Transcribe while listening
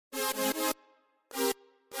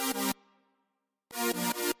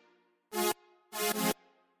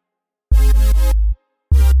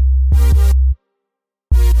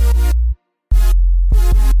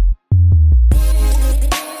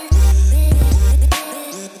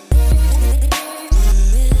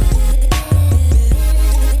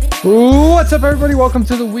What's up, everybody? Welcome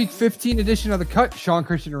to the Week 15 edition of The Cut. Sean,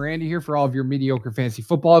 Christian, and Randy here for all of your mediocre fantasy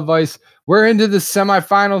football advice. We're into the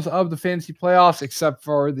semifinals of the fantasy playoffs, except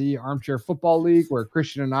for the Armchair Football League, where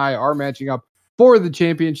Christian and I are matching up for the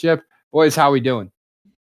championship. Boys, how we doing?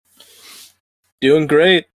 Doing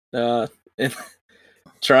great.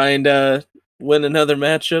 Trying to win another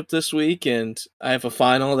matchup this week, and I have a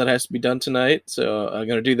final that has to be done tonight, so I'm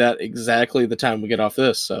going to do that exactly the time we get off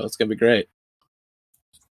this, so it's going to be great.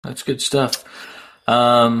 That's good stuff.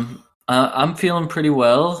 I'm feeling pretty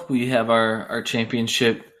well. We have our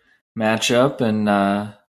championship matchup,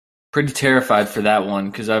 and pretty terrified for that one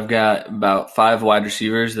because I've got about 5 wide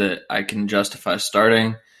receivers that I can justify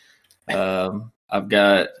starting. I've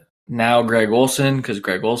got now Greg Olsen because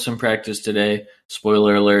Greg Olsen practiced today.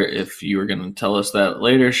 Spoiler alert if you were going to tell us that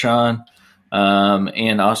later, Sean.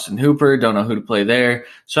 And Austin Hooper, don't know who to play there.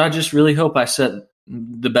 So I just really hope I set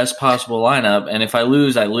the best possible lineup, and if I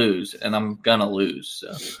lose, I lose, and I'm gonna lose.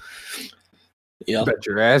 So, yeah, bet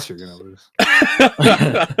your ass you're gonna lose.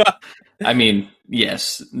 I mean,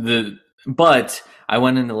 yes, but I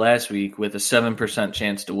went into last week with a 7%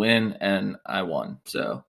 chance to win, and I won.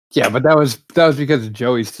 So yeah, but that was because of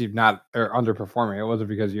Joey's team not underperforming. It wasn't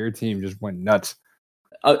because your team just went nuts.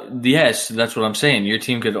 Yes, that's what I'm saying. Your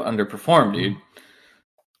team could underperform, dude.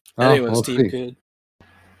 Anyone's team could.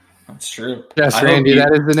 That's true. Yes, Randy,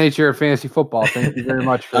 that is the nature of fantasy football. Thank you very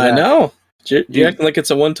much for that. I know. You're acting like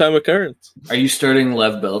it's a one-time occurrence. Are you starting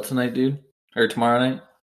Lev Bell tonight, dude? Or tomorrow night?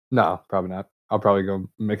 No, probably not. I'll probably go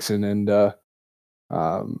Mixon and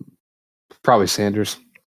probably Sanders.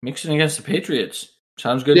 Mixon against the Patriots.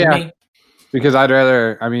 Sounds good to me. Because I'd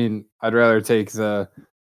rather take the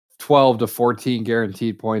 12 to 14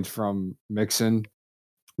 guaranteed points from Mixon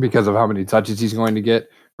because of how many touches he's going to get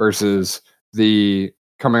versus the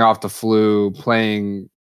coming off the flu, playing.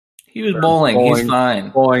 He was bowling. He's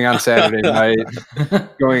fine. Bowling on Saturday night,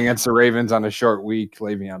 going against the Ravens on a short week,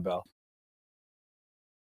 Le'Veon Bell.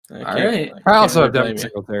 All right. I also have Devin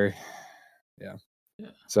Singletary. Yeah.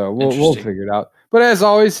 So we'll figure it out. But as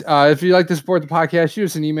always, if you'd like to support the podcast, shoot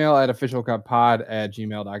us an email at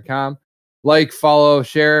officialcutpod@gmail.com. Like, follow,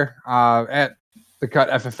 share at The Cut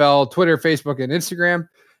FFL, Twitter, Facebook, and Instagram.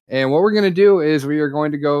 And what we're going to do is we are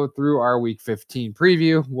going to go through our Week 15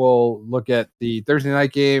 preview. We'll look at the Thursday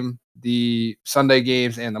night game, the Sunday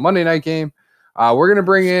games, and the Monday night game. We're going to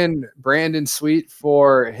bring in Brandon Sweet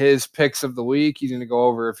for his picks of the week. He's going to go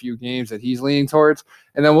over a few games that he's leaning towards.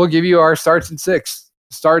 And then we'll give you our starts and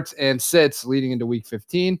sits leading into Week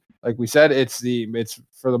 15. Like we said, it's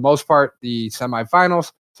for the most part the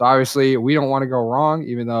semifinals. So obviously we don't want to go wrong,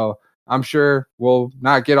 even though I'm sure we'll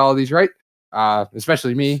not get all of these right.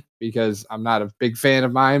 Especially me, because I'm not a big fan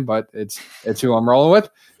of mine, but it's who I'm rolling with.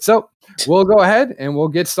 So we'll go ahead and we'll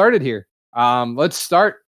get started here. Let's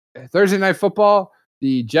start Thursday night football.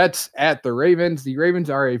 The Jets at the Ravens. The Ravens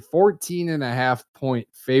are a 14.5 point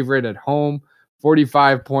favorite at home,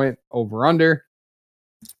 45 point over under.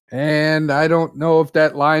 And I don't know if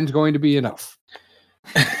that line's going to be enough.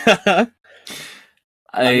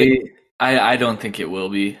 I don't think it will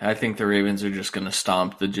be. I think the Ravens are just going to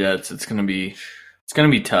stomp the Jets. It's going to be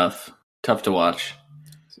tough to watch.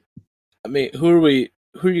 I mean, who are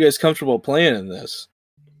you guys comfortable playing in this?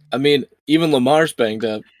 I mean, even Lamar's banged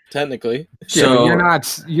up technically. So I'm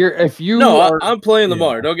playing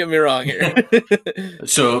Lamar. Don't get me wrong here.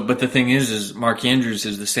 But the thing is Mark Andrews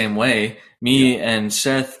is the same way. Me and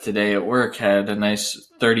Seth today at work had a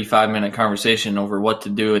nice 35-minute conversation over what to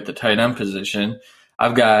do at the tight end position.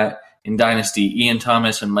 I've got in Dynasty Ian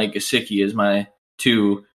Thomas and Mike Gesicki as my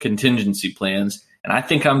 2 contingency plans, and I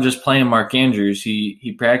think I'm just playing Mark Andrews.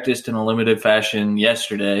 He practiced in a limited fashion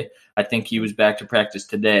yesterday. I think he was back to practice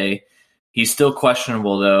today. He's still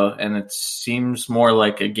questionable though, and it seems more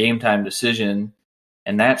like a game time decision,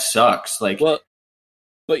 and that sucks.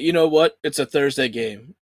 But you know what? It's a Thursday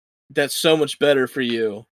game. That's so much better for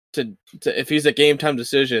you to if he's a game time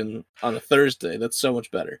decision on a Thursday. That's so much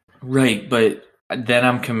better. Right, but then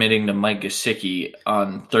I'm committing to Mike Gesicki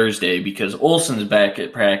on Thursday because Olsen's back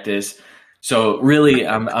at practice. So really,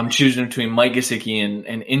 I'm choosing between Mike Gesicki and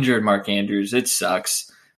injured Mark Andrews. It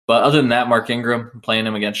sucks. But other than that, Mark Ingram, playing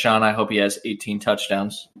him against Sean, I hope he has 18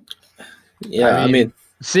 touchdowns. Yeah, I mean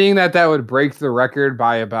seeing that would break the record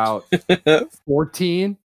by about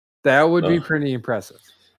 14, that would be pretty impressive.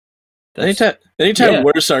 Anytime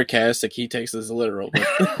we're sarcastic, he takes this literal.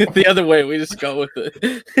 The other way, we just go with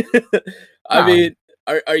it. I mean,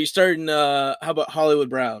 are you starting? How about Hollywood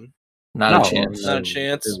Brown? Not a chance. Not a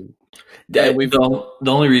chance. The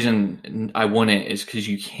only reason I wouldn't is because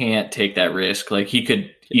you can't take that risk. Like he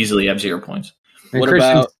could easily have 0 points.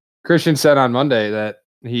 And Christian said on Monday that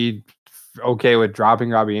he okay with dropping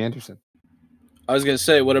Robbie Anderson. I was gonna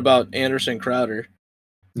say, what about Anderson Crowder?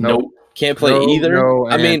 Nope. Can't play either. No,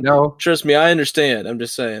 I mean, no. Trust me, I understand. I'm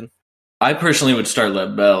just saying. I personally would start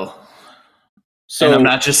Lev Bell. So, and I'm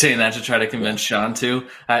not just saying that to try to convince Sean to.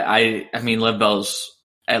 I mean, Lev Bell's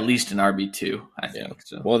at least an RB2, I think. Yeah.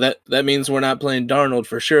 So. Well, that means we're not playing Darnold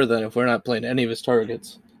for sure then if we're not playing any of his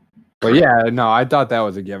targets. But yeah, no, I thought that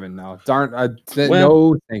was a given. No,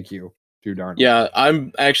 no, thank you, Drew Darnold. Yeah,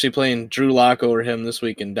 I'm actually playing Drew Lock over him this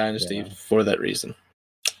week in Dynasty for that reason.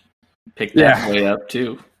 Pick that way up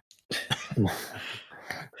too.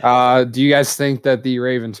 Do you guys think that the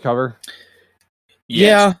Ravens cover? Yes.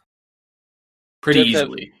 Yeah. Pretty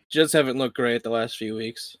easily. Just haven't looked great the last few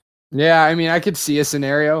weeks. Yeah, I mean, I could see a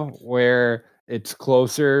scenario where it's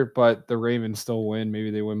closer, but the Ravens still win. Maybe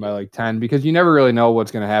they win by like 10 because you never really know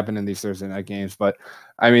what's going to happen in these Thursday night games. But,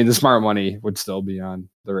 I mean, the smart money would still be on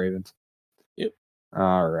the Ravens. Yep.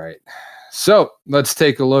 All right. So let's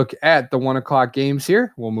take a look at the 1 o'clock games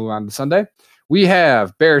here. We'll move on to Sunday. We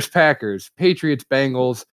have Bears, Packers, Patriots,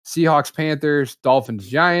 Bengals, Seahawks, Panthers, Dolphins,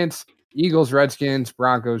 Giants, Eagles, Redskins,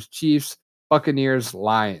 Broncos, Chiefs, Buccaneers,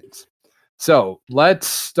 Lions. So let's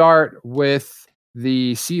start with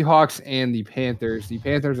the Seahawks and the Panthers. The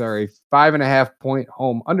Panthers are a 5.5 point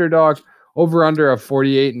home underdog, over under of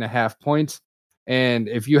 48.5 points. And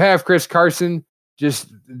if you have Chris Carson,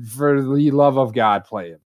 just for the love of God, play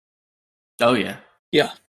him. Oh, yeah.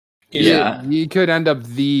 Yeah. Yeah. He could end up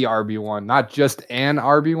the RB1, not just an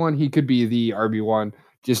RB1. He could be the RB1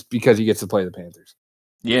 just because he gets to play the Panthers.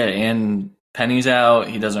 Yeah, and Penny's out.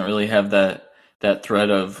 He doesn't really have that threat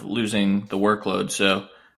of losing the workload. So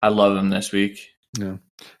I love him this week. Yeah.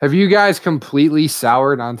 Have you guys completely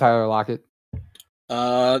soured on Tyler Lockett?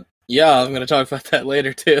 Yeah, I'm going to talk about that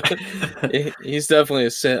later too. He's definitely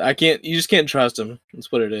a sit. You just can't trust him.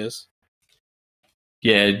 That's what it is.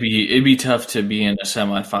 Yeah, it'd be tough to be in a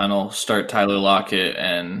semifinal, start Tyler Lockett,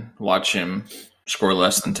 and watch him score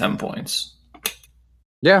less than 10 points.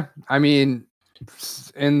 Yeah, I mean,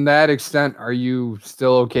 in that extent, are you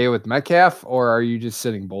still okay with Metcalf, or are you just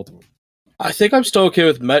sitting both of them? I think I'm still okay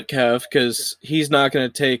with Metcalf because he's not going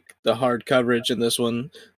to take the hard coverage in this one,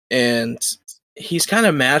 and he's kind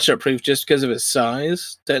of matchup proof just because of his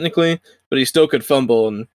size, technically, but he still could fumble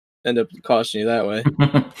and end up costing you that way.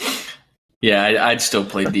 Yeah, I'd still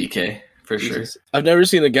play DK for sure. I've never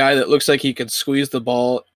seen a guy that looks like he could squeeze the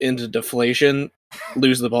ball into deflation,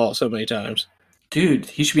 lose the ball so many times. Dude,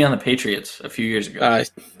 he should be on the Patriots a few years ago.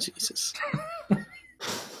 Jesus.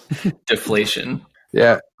 Deflation.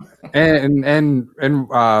 Yeah, and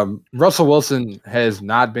Russell Wilson has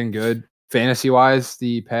not been good fantasy wise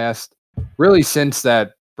the past really since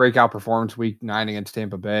that breakout performance week 9 against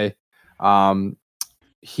Tampa Bay.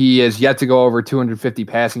 He has yet to go over 250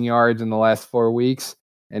 passing yards in the last 4 weeks,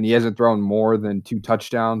 and he hasn't thrown more than 2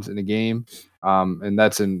 touchdowns in a game. And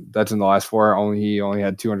that's in the last 4. He only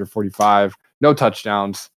had 245, no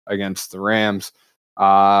touchdowns against the Rams.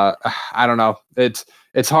 I don't know.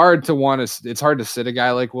 It's hard to sit a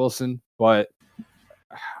guy like Wilson, but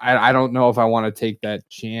I don't know if I want to take that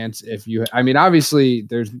chance. Obviously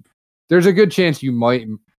there's a good chance you might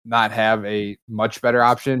not have a much better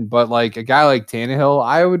option, but like a guy like Tannehill,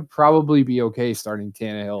 I would probably be okay starting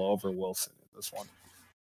Tannehill over Wilson in this one.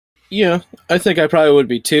 Yeah, I think I probably would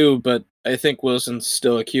be too, but I think Wilson's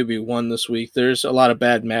still a QB1 this week. There's a lot of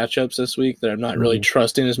bad matchups this week that I'm not really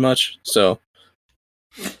trusting as much, so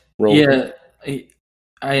roll. Yeah,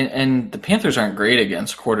 and the Panthers aren't great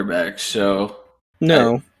against quarterbacks, so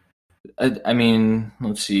no. I mean,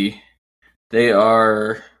 let's see. They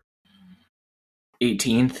are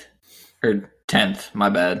 18th or 10th, my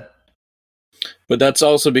bad. But that's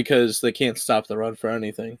also because they can't stop the run for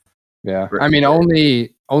anything. Yeah. I mean,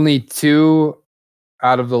 only 2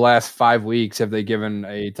 out of the last 5 weeks have they given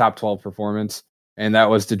a top 12 performance, and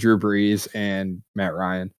that was to Drew Brees and Matt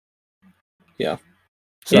Ryan. Yeah.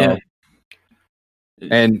 So, yeah.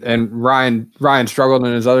 And Ryan struggled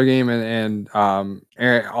in his other game, and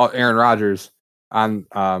Aaron Rodgers on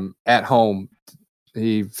at home,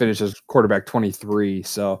 he finishes quarterback 23.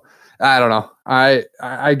 So I don't know.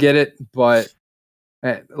 I get it, but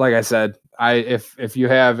like I said, if you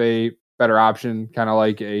have a better option, kind of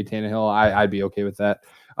like a Tannehill, I'd be okay with that.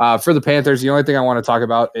 For the Panthers, the only thing I want to talk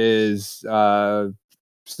about is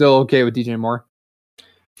still okay with DJ Moore.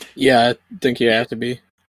 Yeah, I think you have to be.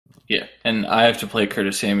 Yeah, and I have to play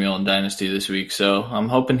Curtis Samuel in Dynasty this week, so I'm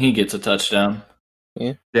hoping he gets a touchdown.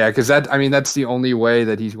 Yeah, because that's the only way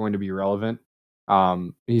that he's going to be relevant.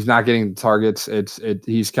 He's not getting the targets.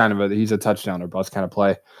 He's a touchdown or bust kind of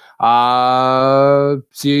play.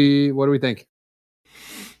 See, what do we think?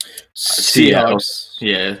 Seahawks.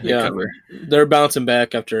 Yeah, they cover. They're bouncing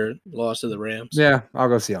back after loss to the Rams. Yeah, I'll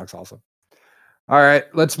go Seahawks also. All right,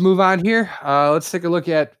 let's move on here. Let's take a look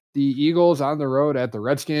at the Eagles on the road at the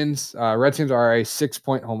Redskins. Redskins are a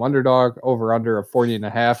 6-point home underdog, over under of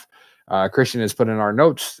 40.5. Christian has put in our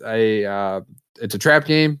notes it's a trap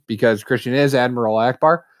game because Christian is Admiral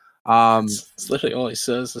Akbar. It's literally all he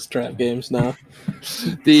says is trap games now.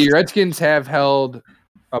 The Redskins have held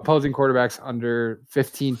opposing quarterbacks under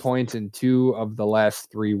 15 points in 2 of the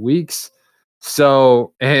last 3 weeks.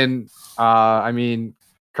 So, and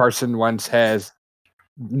Carson Wentz has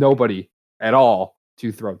nobody at all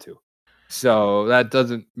to throw to. So that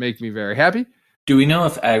doesn't make me very happy. Do we know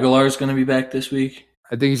if Aguilar is going to be back this week?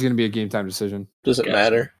 I think he's going to be a game time decision. Does it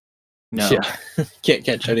matter? No. Yeah. Can't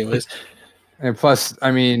catch anyways. And plus,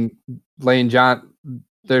 Lane Johnson,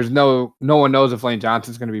 there's no one knows if Lane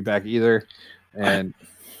Johnson's going to be back either. And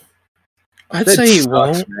I'd say he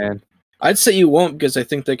won't. Man. I'd say you won't because I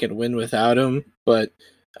think they can win without him. But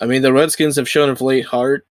the Redskins have shown of late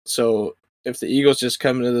heart. So if the Eagles just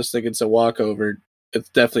come into this think it's a walkover, it's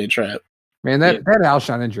definitely a trap. Man, that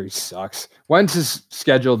Alshon injury sucks. Wentz is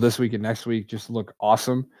scheduled this week and next week just look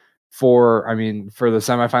awesome for the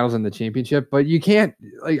semifinals and the championship, but you can't,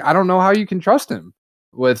 I don't know how you can trust him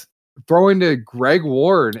with throwing to Greg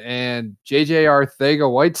Ward and JJ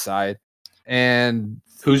Arcega-Whiteside and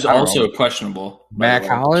who's also questionable. Mac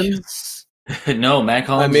Hollins. No, Mac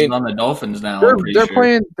Hollins is on the Dolphins now.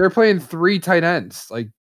 They're playing 3 tight ends.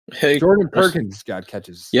 Jordan Perkins got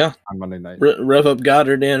catches on Monday night. Rev up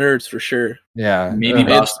Goddard and Ertz for sure. Yeah. Maybe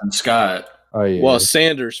Boston Scott. Oh, yeah. Well,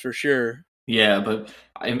 Sanders for sure. Yeah, but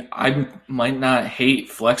I might not hate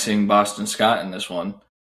flexing Boston Scott in this one.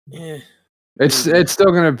 Yeah. It's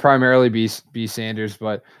still going to primarily be Sanders,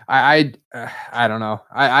 but I don't know.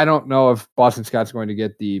 I don't know if Boston Scott's going to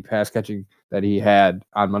get the pass catching that he had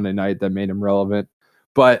on Monday night that made him relevant.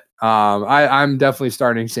 But I'm definitely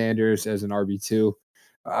starting Sanders as an RB2.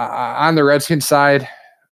 On the Redskins side,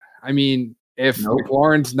 if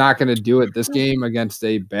McLaurin's not going to do it this game against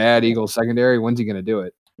a bad Eagles secondary, when's he going to do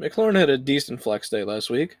it? McLaurin had a decent flex day last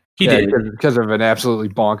week. He did because of an absolutely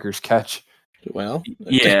bonkers catch. Well,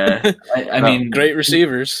 yeah, great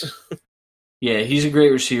receivers. Yeah, he's a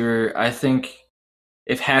great receiver. I think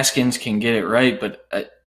if Haskins can get it right, but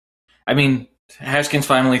Haskins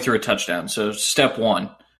finally threw a touchdown. So step 1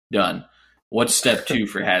 done. What's step 2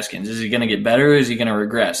 for Haskins? Is he going to get better or is he going to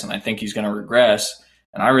regress? And I think he's going to regress.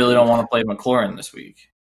 And I really don't want to play McLaurin this week.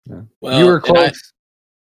 Yeah. Well, you were close.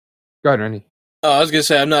 Go ahead, Randy. Oh, I was going to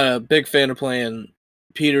say, I'm not a big fan of playing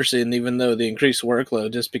Peterson, even though the increased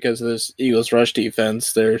workload, just because of this Eagles rush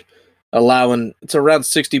defense. They're allowing, it's around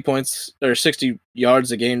 60 points or 60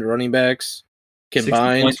 yards a game to running backs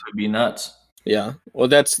combined. 60 points would be nuts. Yeah. Well,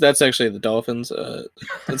 that's actually the Dolphins.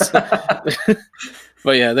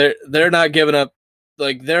 But yeah, they're not giving up.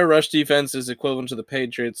 Their rush defense is equivalent to the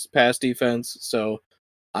Patriots' pass defense, so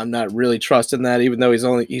I'm not really trusting that. Even though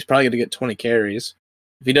he's probably going to get 20 carries.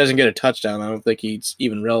 If he doesn't get a touchdown, I don't think he's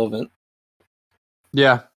even relevant.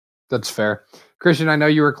 Yeah, that's fair. Christian, I know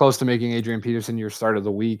you were close to making Adrian Peterson your start of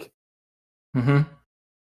the week. Mm-hmm.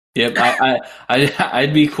 Yep,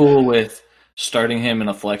 I'd be cool with starting him in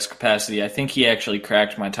a flex capacity. I think he actually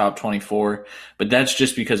cracked my top 24, but that's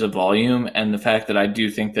just because of volume and the fact that I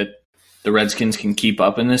do think that the Redskins can keep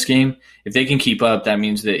up in this game. If they can keep up, that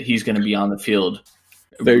means that he's going to be on the field.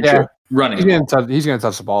 Very true. Running. He's going to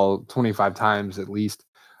touch the ball 25 times at least.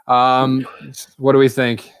 What do we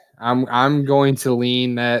think? I'm going to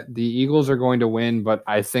lean that the Eagles are going to win, but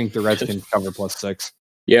I think the Redskins cover +6.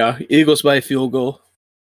 Yeah, Eagles by a field goal.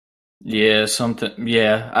 Yeah, something.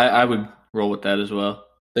 Yeah, I would roll with that as well.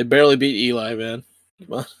 They barely beat Eli, man.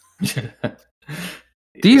 Come on.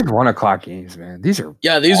 These 1:00 games, man. These are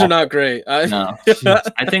are not great. No,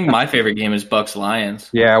 I think my favorite game is Bucks Lions.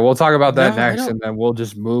 Yeah, we'll talk about that next, and then we'll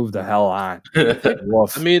just move the hell on.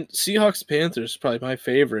 Seahawks Panthers is probably my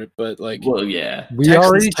favorite, but well, yeah, we Texans,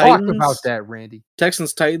 already talked about that, Randy.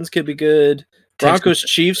 Texans Titans could be good. Broncos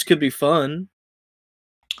Chiefs could be fun.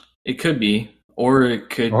 It could be, or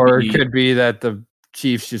it could be that the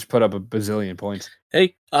Chiefs just put up a bazillion points.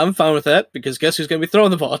 Hey, I'm fine with that because guess who's going to be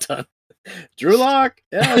throwing the ball a ton? Drew Lock,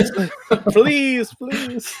 yes, please.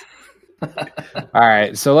 All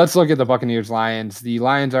right, so let's look at the Buccaneers Lions. The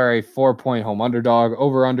Lions are a 4-point home underdog,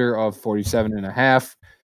 over under of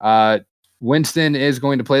 47.5. Winston is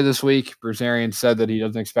going to play this week. Bruce Arians said that he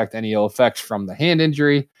doesn't expect any ill effects from the hand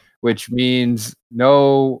injury, which means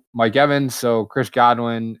no Mike Evans. So Chris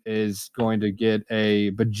Godwin is going to get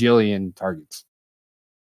a bajillion targets.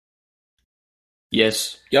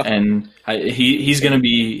 Yes. Yeah. And he's going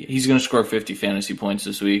to score 50 fantasy points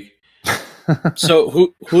this week. So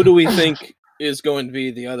who do we think is going to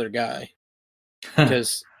be the other guy?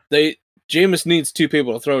 Because Jameis needs 2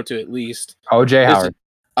 people to throw to at least. OJ Howard.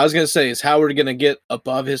 I was gonna say, is Howard gonna get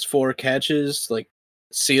above his 4 catches like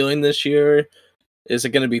ceiling this year? Is it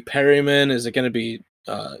gonna be Perryman? Is it gonna be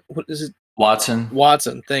what is it?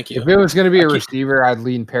 Watson, thank you. If it was going to be a receiver, I'd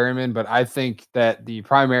lean Perryman, but I think that the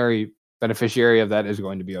primary beneficiary of that is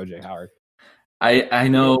going to be OJ Howard. I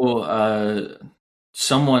know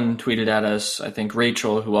someone tweeted at us, I think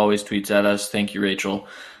Rachel, who always tweets at us. Thank you, Rachel,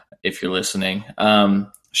 if you're listening.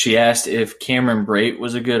 She asked if Cameron Brate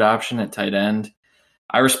was a good option at tight end.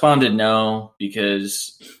 I responded no,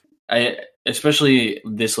 because especially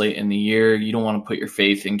this late in the year, you don't want to put your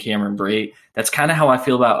faith in Cameron Brate. That's kind of how I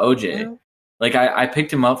feel about OJ. Like, I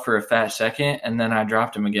picked him up for a fat second, and then I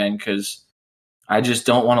dropped him again because I just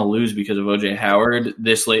don't want to lose because of OJ Howard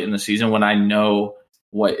this late in the season when I know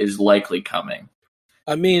what is likely coming.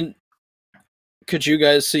 I mean, could you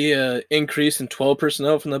guys see an increase in 12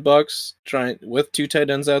 personnel from the Bucs, with 2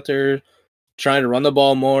 tight ends out there, trying to run the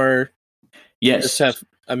ball more? Yes. That's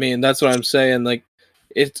what I'm saying. Like,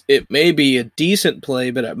 it may be a decent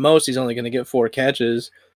play, but at most he's only going to get 4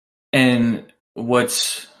 catches. And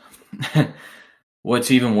what's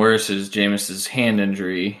even worse is Jameis's hand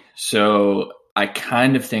injury. So I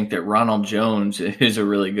kind of think that Ronald Jones is a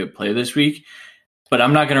really good play this week, but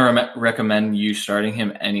I'm not going to recommend you starting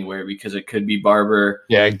him anywhere because it could be Barber.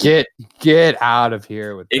 Yeah, get out of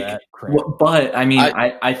here with that crap. But I mean,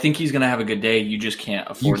 I think he's going to have a good day. You just can't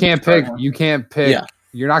afford. You can't pick. Yeah.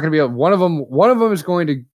 You're not going to be able. One of them is going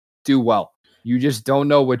to do well. You just don't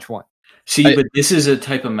know which one. See, but this is a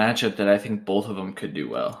type of matchup that I think both of them could do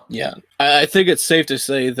well. Yeah, I think it's safe to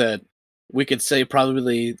say that we could say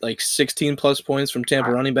probably like 16+ points from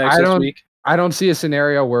Tampa running backs this week. I don't see a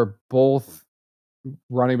scenario where both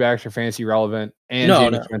running backs are fantasy relevant and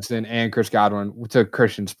Jameis Winston and Chris Godwin. To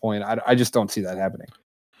Christian's point, I just don't see that happening.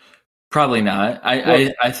 Probably not.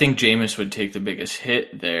 I think Jameis would take the biggest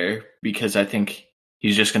hit there because I think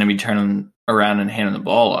he's just going to be turning around and handing the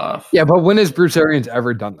ball off. Yeah, but when has Bruce Arians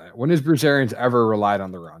ever done that? When has Bruce Arians ever relied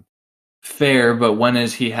on the run? Fair, but when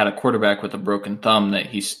has he had a quarterback with a broken thumb that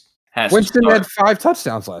he's has Winston had 5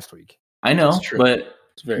 touchdowns last week. I know, but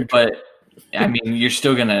I mean, you're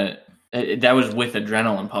still going to – that was with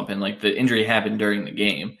adrenaline pumping. Like, the injury happened during the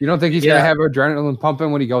game. You don't think he's going to have adrenaline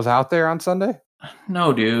pumping when he goes out there on Sunday?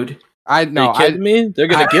 No, dude. Are you kidding me? They're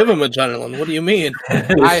going to give him adrenaline. What do you mean?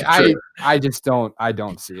 I just don't. I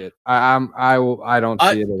don't see it. I don't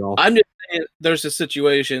see it at all. I'm just saying there's a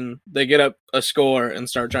situation they get up a score and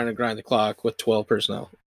start trying to grind the clock with 12 personnel.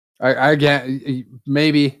 I get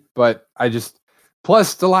maybe, but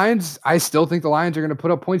plus the Lions. I still think the Lions are going to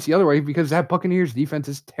put up points the other way because that Buccaneers defense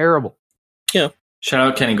is terrible. Yeah. Shout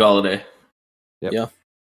out Kenny Golladay. Yep. Yeah.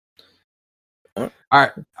 All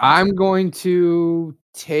right. I'm going to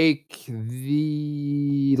take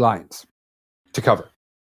the Lions to cover.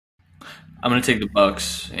 I'm going to take the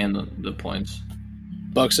Bucs and the points.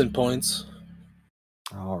 Bucs and points.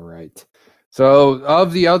 All right. So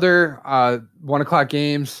of the other 1:00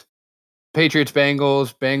 games, Patriots,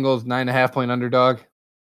 Bengals 9.5 point underdog.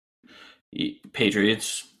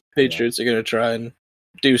 Patriots are going to try and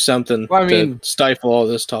do something to stifle all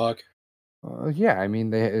this talk. Yeah, I mean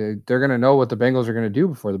they're going to know what the Bengals are going to do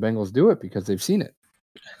before the Bengals do it because they've seen it.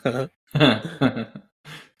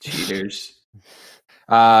 Cheaters.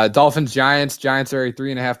 Dolphins, Giants. Giants are a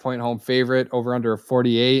 3.5 point home favorite, over under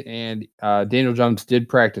 48, and Daniel Jones did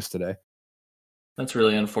practice today. That's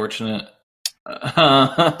really unfortunate.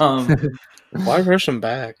 Why rush him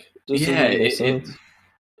back?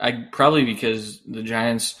 Probably because the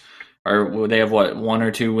Giants they have 1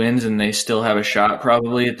 or 2 wins and they still have a shot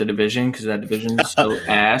probably at the division because that division is so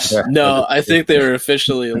ass. No, I think they were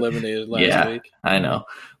officially eliminated last week. I know,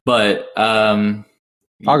 but I'll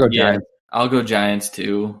go Giants. I'll go Giants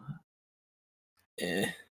too.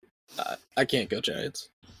 I can't go Giants.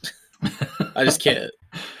 I just can't.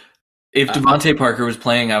 If Devontae Parker was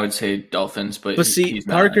playing, I would say Dolphins, but see, he's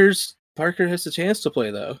not. Parker has a chance to play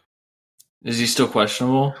though. Is he still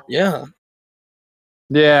questionable? Yeah.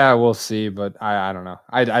 Yeah, we'll see, but I don't know.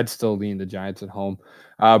 I'd still lean the Giants at home.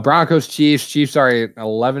 Broncos, Chiefs. Chiefs are an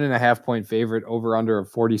 11.5 point favorite, over under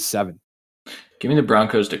of 47. Give me the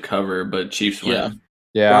Broncos to cover, but Chiefs win.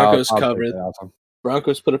 Yeah, Broncos covered.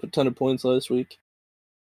 Broncos put up a ton of points last week.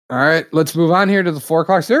 All right, let's move on here to the 4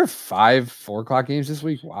 o'clocks. There are 5 4 o'clock games this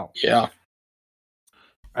week. Wow. Yeah.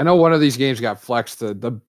 I know one of these games got flexed.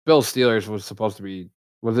 The Bills Steelers was supposed to be.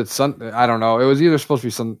 Was it Sunday? I don't know. It was either supposed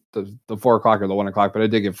to be the 4 o'clock or the 1 o'clock, but it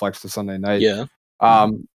did get flexed to Sunday night. Yeah.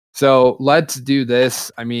 So let's do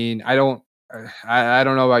this. I mean, I don't I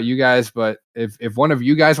don't know about you guys, but if one of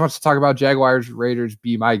you guys wants to talk about Jaguars Raiders,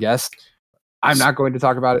 be my guest. I'm not going to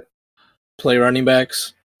talk about it. Play running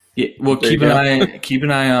backs. Yeah, well, keep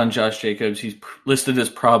an eye on Josh Jacobs. He's listed as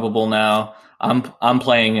probable now. I'm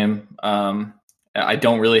playing him. I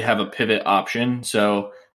don't really have a pivot option,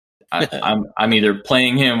 so I'm either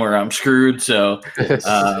playing him or I'm screwed. So that's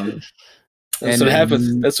what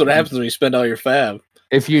happens. That's what happens when you spend all your fab.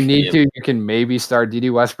 If you need to, you can maybe start D.D.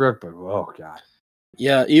 Westbrook, but oh god.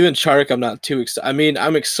 Yeah, even Chark, I'm not too excited. I mean,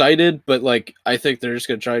 I'm excited, but like I think they're just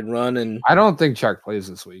gonna try and run. And I don't think Chark plays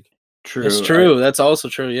this week. True, that's true. That's also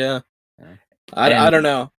true. Yeah. I don't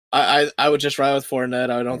know. I would just ride with Fournette.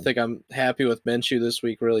 I don't think I'm happy with Minshew this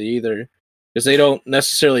week really either, because they don't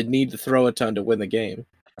necessarily need to throw a ton to win the game.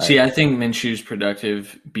 See, I think Minshew's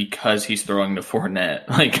productive because he's throwing to Fournette.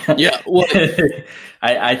 Like, yeah, well,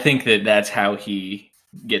 I think that's how he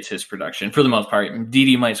gets his production for the most part.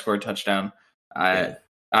 DD might score a touchdown. I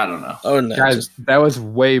don't know. Oh no, guys, that was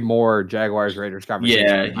way more Jaguars Raiders conversation.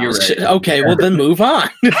 Yeah, you're right. Okay, well then move on.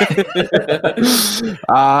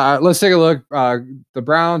 Let's take a look. The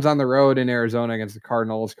Browns on the road in Arizona against the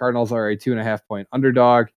Cardinals. Cardinals are a 2.5-point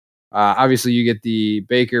underdog. Obviously, you get the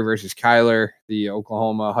Baker versus Kyler, the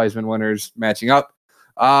Oklahoma Heisman winners matching up.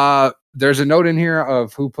 There's a note in here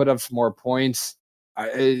of who put up some more points.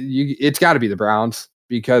 It's got to be the Browns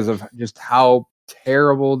because of just how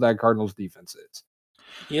terrible that Cardinals defense is.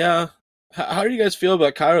 Yeah. How do you guys feel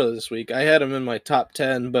about Kyler this week? I had him in my top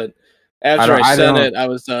 10, but after I sent it, I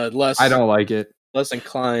was less. I don't like it. Less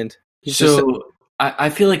inclined. I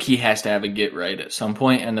feel like he has to have a get right at some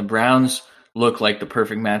point, and the Browns look like the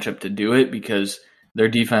perfect matchup to do it because their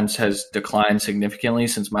defense has declined significantly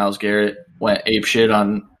since Myles Garrett went apeshit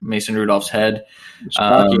on Mason Rudolph's head.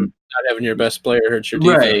 Not having your best player hurts your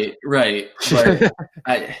defense. Right. But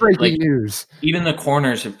breaking news. Even the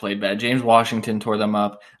corners have played bad. James Washington tore them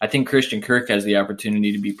up. I think Christian Kirk has the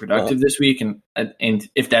opportunity to be productive this week, and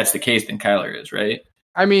if that's the case, then Kyler is, right?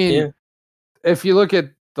 I mean, if you look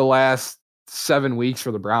at the last 7 weeks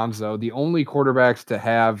for the Browns, though, the only quarterbacks to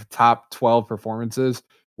have top 12 performances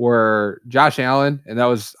were Josh Allen, and that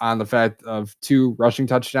was on the fact of 2 rushing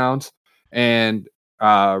touchdowns, and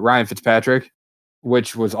Ryan Fitzpatrick,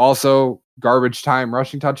 which was also garbage time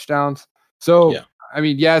rushing touchdowns. So, I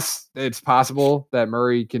mean, yes, it's possible that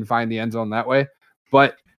Murray can find the end zone that way,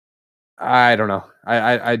 but I don't know.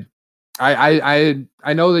 I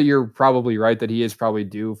know that you're probably right that he is probably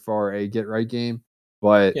due for a get right game,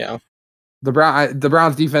 but the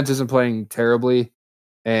Browns defense isn't playing terribly,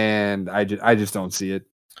 and I just don't see it.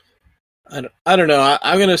 I don't know.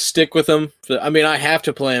 I'm gonna stick with him. I mean, I have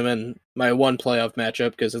to play him in my one playoff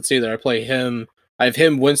matchup because it's either I play him. I have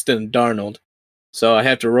him, Winston, and Darnold. So I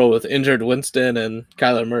have to roll with injured Winston and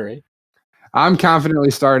Kyler Murray. I'm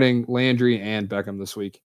confidently starting Landry and Beckham this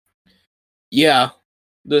week. Yeah,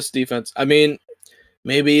 this defense. I mean,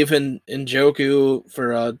 maybe even Njoku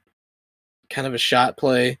for a kind of a shot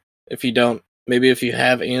play. If you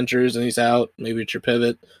have Andrews and he's out, maybe it's your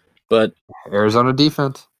pivot. But Arizona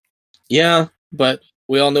defense. Yeah, but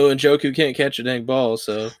we all know Njoku can't catch a dang ball.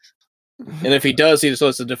 So, and if he does, he just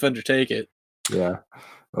lets the defender take it. Yeah.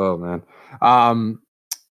 Oh man.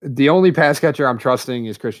 The only pass catcher I'm trusting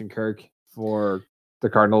is Christian Kirk for the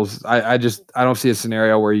Cardinals. I don't see a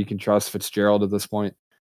scenario where you can trust Fitzgerald at this point.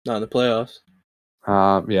 Not in the playoffs.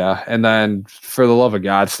 Yeah. And then for the love of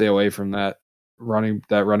God, stay away from that running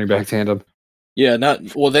back tandem. Yeah,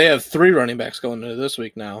 they have 3 running backs going into this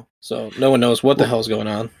week now. So no one knows what the hell's going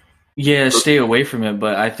on. Yeah, stay away from it,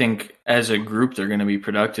 but I think as a group they're going to be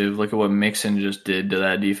productive. Look at what Mixon just did to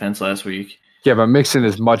that defense last week. Yeah, but Mixon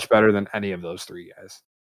is much better than any of those 3 guys.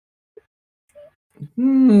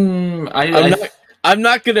 I'm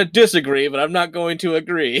not going to disagree, but I'm not going to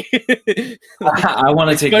agree. I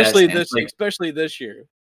want to take that stance. Especially this year.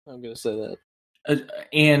 I'm going to say that.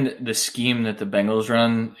 And the scheme that the Bengals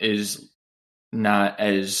run is not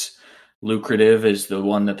as lucrative as the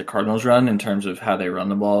one that the Cardinals run in terms of how they run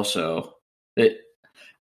the ball. So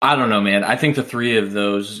I don't know, man. I think the 3 of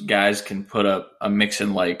those guys can put up a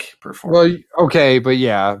Mixon-like performance. Well, okay, but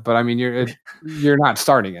I mean, you're not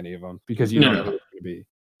starting any of them because you don't know who it's going to be.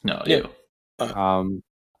 No, yeah.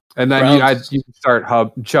 And then you can start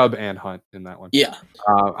Chubb and Hunt in that one. Yeah.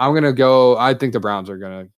 I'm gonna go. I think the Browns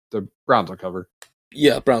will cover.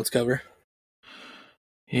 Yeah, Browns cover.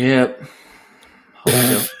 Yep.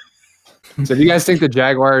 So, do you guys think the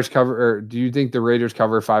Jaguars cover, or do you think the Raiders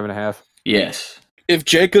cover 5.5? Yes. If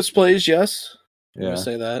Jacobs plays, yes. Yeah. I'm gonna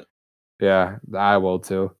say that. Yeah, I will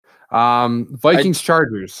too. Vikings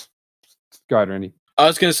Chargers. Go ahead, Randy. I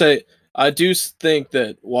was gonna say I do think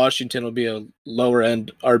that Washington will be a lower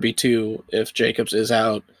end RB2 if Jacobs is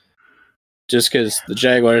out, just because the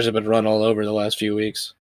Jaguars have been run all over the last few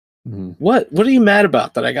weeks. Mm-hmm. What are you mad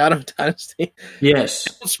about that I got him Dynasty? Yes.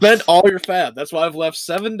 Spend all your fab. That's why I've left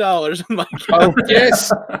 $7 in my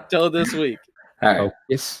account till this week. All right.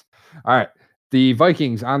 Yes. All right. The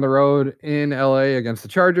Vikings on the road in LA against the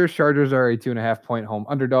Chargers. Chargers are a 2.5 point home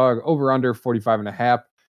underdog. Over under 45.5.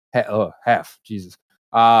 Half. Jesus.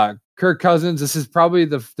 Kirk Cousins. This is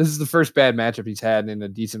the first bad matchup he's had in a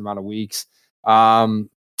decent amount of weeks. I'm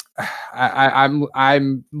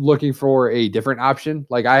looking for a different option.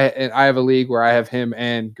 Like I have a league where I have him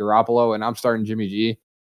and Garoppolo, and I'm starting Jimmy G.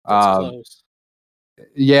 That's close.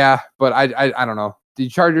 Yeah, but I don't know. The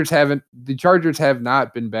Chargers have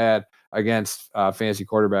not been bad against fantasy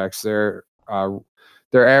quarterbacks. They're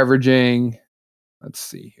averaging. Let's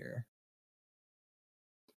see here.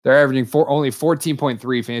 They're averaging only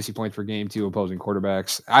 14.3 fantasy points per game to opposing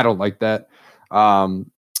quarterbacks. I don't like that. I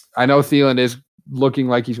know Thielen is looking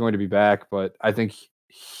like he's going to be back, but I think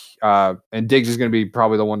and Diggs is going to be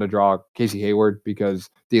probably the one to draw Casey Hayward because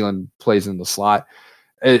Thielen plays in the slot.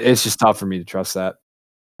 It's just tough for me to trust that.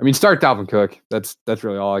 I mean, start Dalvin Cook. That's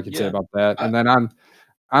really all I can say about that. And then on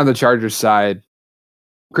the Chargers side,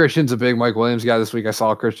 Christian's a big Mike Williams guy this week. I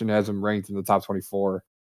saw Christian has him ranked in the top 24.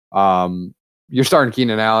 You're starting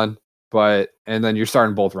Keenan Allen, and then you're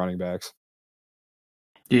starting both running backs.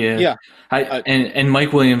 Yeah. And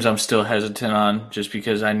Mike Williams, I'm still hesitant on just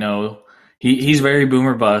because I know he's very boom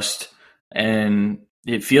or bust, and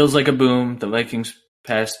it feels like a boom. The Vikings'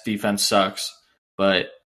 pass defense sucks,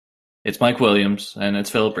 but it's Mike Williams and it's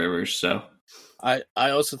Phillip Rivers. So I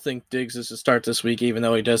also think Diggs is a start this week, even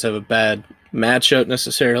though he does have a bad matchup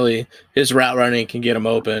necessarily. His route running can get him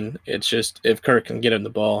open. It's just if Kirk can get him the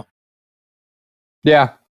ball.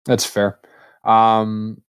 Yeah, that's fair. I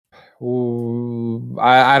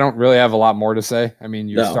don't really have a lot more to say. I mean,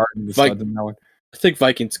 you're starting to stud them that one. I think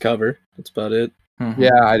Vikings cover. That's about it. Mm-hmm.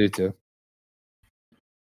 Yeah, I do too.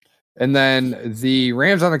 And then the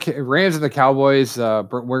Rams and the Cowboys. We're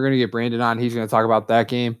going to get Brandon on. He's going to talk about that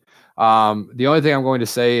game. The only thing I'm going to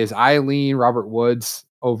say is I lean Robert Woods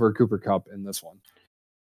over Cooper Kupp in this one.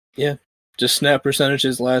 Yeah, just snap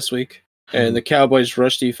percentages last week, and the Cowboys'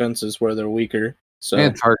 rush defense is where they're weaker. So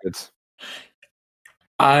and targets.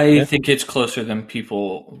 I think it's closer than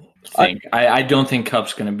people think. I don't think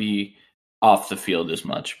Kupp's going to be off the field as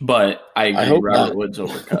much, but I agree Robert Woods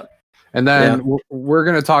over Kupp. And then we're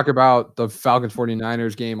going to talk about the Falcons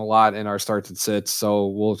 49ers game a lot in our starts and sits, so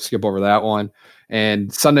we'll skip over that one.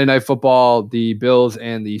 And Sunday Night Football, the Bills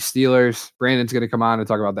and the Steelers. Brandon's going to come on and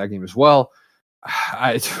talk about that game as well.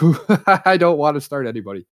 I don't want to start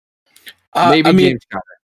anybody. Maybe James Conner.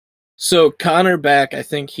 So Connor back, I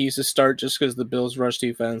think he's a start just because the Bills' rush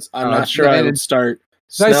defense. I'm not sure I would start.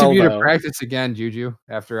 It's nice of you to practice again, Juju,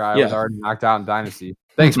 after I was already knocked out in Dynasty.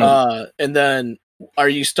 Thanks, man. And then are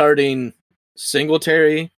you starting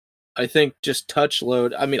Singletary? I think just touch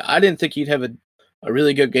load. I mean, I didn't think he'd have a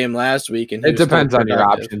really good game last week. And it depends on your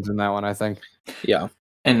options in that one, I think. Yeah.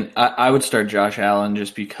 And I would start Josh Allen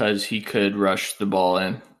just because he could rush the ball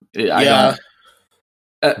in.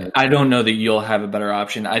 I don't know that you'll have a better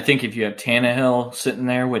option. I think if you have Tannehill sitting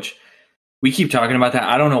there, which we keep talking about that,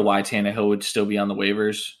 I don't know why Tannehill would still be on the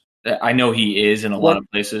waivers. I know he is in a lot of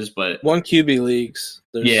places, but one QB leagues.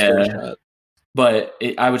 But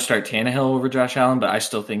I would start Tannehill over Josh Allen, but I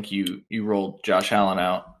still think you rolled Josh Allen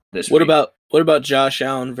out this week. What about Josh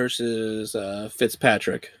Allen versus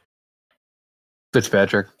Fitzpatrick?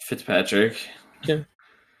 Fitzpatrick. Yeah.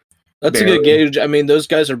 That's a good gauge. I mean, those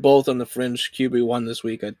guys are both on the fringe QB1 this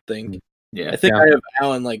week, I think. Yeah. I think I have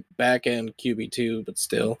Allen like back end QB2, but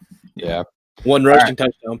still. Yeah. One rushing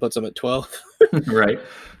touchdown puts them at 12. Right.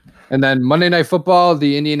 And then Monday Night Football,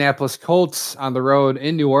 the Indianapolis Colts on the road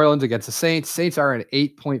in New Orleans against the Saints. Saints are an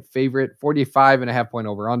 8-point favorite, 45.5 point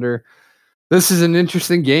over under. This is an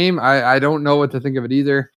interesting game. I don't know what to think of it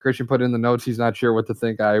either. Christian put in the notes he's not sure what to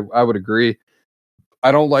think. I would agree.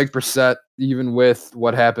 I don't like Brissett, even with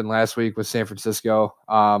what happened last week with San Francisco.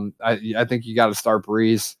 I think you got to start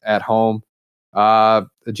Breeze at home.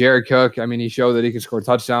 Jared Cook, I mean, he showed that he can score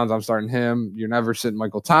touchdowns. I'm starting him. You're never sitting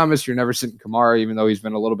Michael Thomas. You're never sitting Kamara, even though he's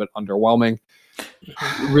been a little bit underwhelming.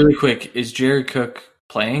 Really quick, is Jared Cook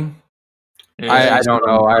playing? I don't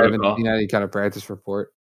know. I haven't seen any kind of practice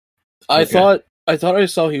report. I thought I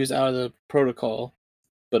saw he was out of the protocol,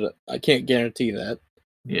 but I can't guarantee that.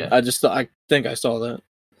 Yeah, I think I saw that.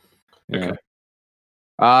 Okay.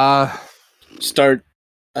 Start.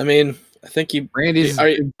 I mean, I think you. Randy's. Are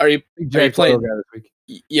you playing? This week.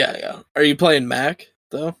 Yeah. Are you playing Mac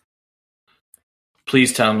though?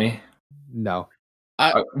 Please tell me. No.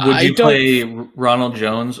 Would you play Ronald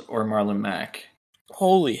Jones or Marlon Mack?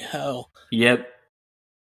 Holy hell! Yep.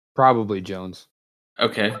 Probably Jones.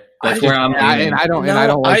 Okay, that's where I'm leaning. I don't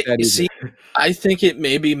like that either. See, I think it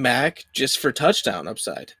may be Mack just for touchdown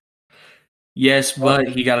upside. Yes, but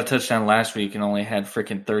he got a touchdown last week and only had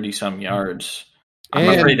freaking 30-some yards. I'm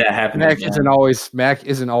afraid that happened Mack again. Mack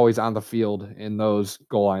isn't always on the field in those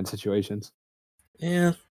goal line situations.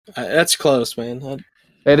 Yeah, that's close, man.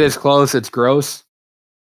 It is close. It's gross,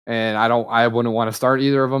 and I wouldn't want to start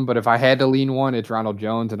either of them. But if I had to lean one, it's Ronald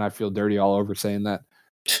Jones, and I feel dirty all over saying that.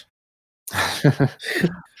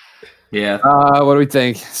 Yeah. What do we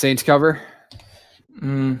think? Saints cover?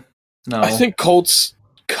 No. I think Colts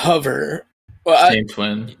cover. Well,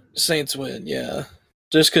 Saints win. Yeah.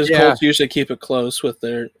 Just because Colts usually keep it close with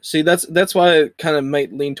their. See, that's why I kind of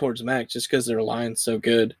might lean towards Mac, just because their line's so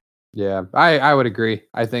good. Yeah, I would agree.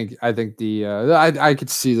 I think the I could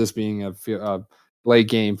see this being a late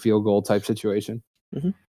game field goal type situation.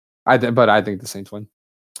 Mm-hmm. But I think the Saints win.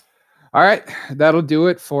 All right, that'll do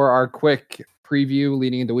it for our quick preview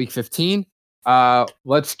leading into Week 15.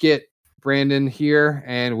 Let's get Brandon here,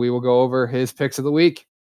 and we will go over his picks of the week.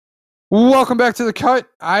 Welcome back to the cut.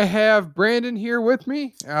 I have Brandon here with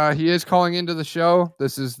me. He is calling into the show.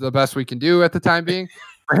 This is the best we can do at the time being.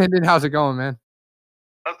 Brandon, how's it going, man?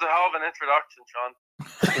 That's a hell of an introduction, Sean.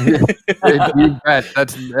 You bet.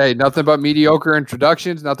 That's nothing but mediocre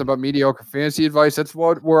introductions, nothing but mediocre fantasy advice. That's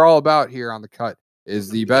what we're all about here on the cut.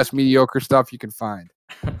 Is the best mediocre stuff you can find.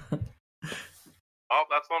 Oh,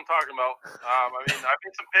 that's what I'm talking about. I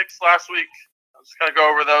made some picks last week. I'm just gonna go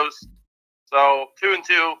over those. So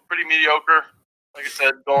 2-2, pretty mediocre. Like I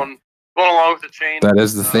said, going along with the chain. That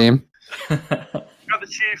is the theme. Got the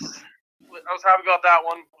Chiefs. I was happy about that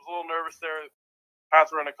one. I was a little nervous there.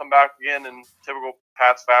 Pats were going to come back again in typical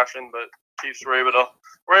Pats fashion, but Chiefs were able to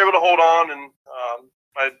hold on, and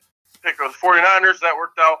my pick was 49ers. That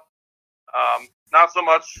worked out. Not so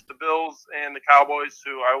much the Bills and the Cowboys,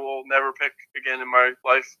 who I will never pick again in my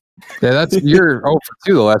life. Yeah, you're 0 for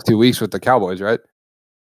 2 the last 2 weeks with the Cowboys, right?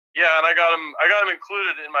 Yeah, and I got them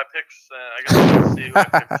included in my picks. I got to see who I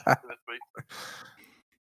picked this week.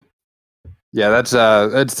 Yeah, that's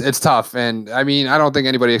it's tough, and I mean, I don't think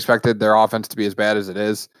anybody expected their offense to be as bad as it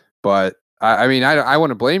is. But I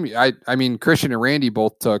wouldn't blame you. I mean, Christian and Randy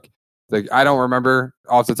both took. I don't remember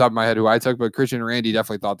off the top of my head who I took, but Christian and Randy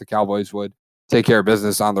definitely thought the Cowboys would take care of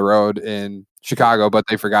business on the road in Chicago, but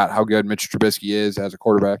they forgot how good Mitch Trubisky is as a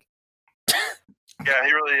quarterback. Yeah,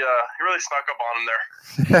 he really snuck up on him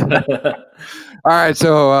there. All right,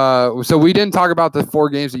 so we didn't talk about the 4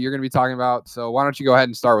 games that you're going to be talking about. So why don't you go ahead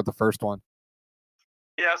and start with the first one?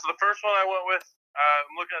 Yeah, so the first one I went with,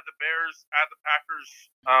 I'm looking at the Bears at the Packers.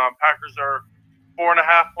 Packers are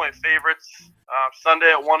 4.5-point favorites.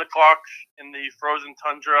 Sunday at 1 o'clock in the frozen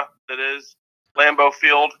tundra that is Lambeau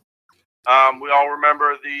Field. We all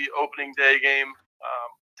remember the opening day game,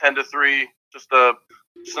 10-3. Just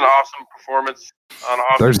an awesome performance on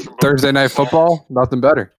offense. Thursday night football, nothing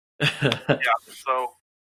better. Yeah, so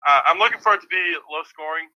I'm looking for it to be low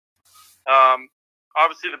scoring.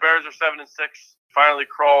 Obviously, the Bears are 7-6. Finally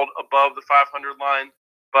crawled above the 500 line,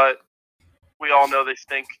 but we all know they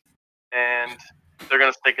stink, and they're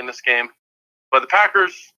going to stink in this game. But the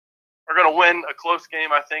Packers are going to win a close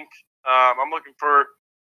game, I think. I'm looking for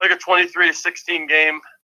like a 23-16 game,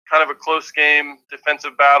 kind of a close game,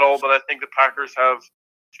 defensive battle, but I think the Packers have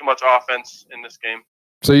too much offense in this game.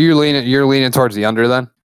 So you're leaning towards the under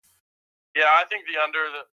then? Yeah, I think the under.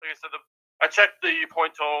 Like I said, I checked the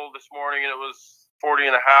point total this morning, and it was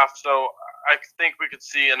 40.5. So I think we could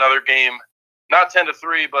see another game, not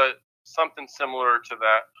 10-3, but something similar to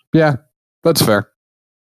that. Yeah, that's fair.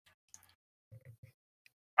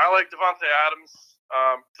 I like Devontae Adams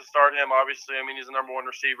to start him. Obviously, I mean he's the number 1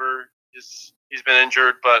 receiver. He's been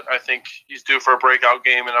injured, but I think he's due for a breakout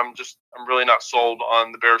game, and I'm really not sold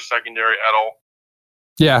on the Bears secondary at all.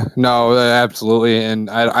 Yeah, no, absolutely, and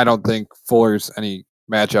I don't think Fuller's any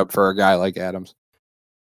matchup for a guy like Adams.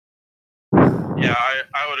 Yeah,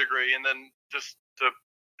 I would agree. And then just to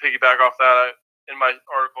piggyback off that, in my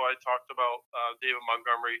article I talked about David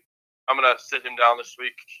Montgomery. I'm going to sit him down this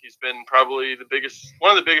week. He's been probably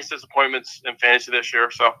one of the biggest disappointments in fantasy this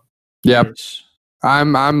year. So yeah,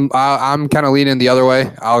 I'm kind of leaning the other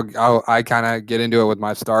way. I kind of get into it with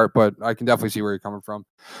my start, but I can definitely see where you're coming from.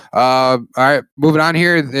 All right, moving on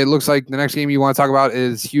here. It looks like the next game you want to talk about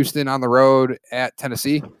is Houston on the road at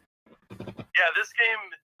Tennessee. Yeah, this game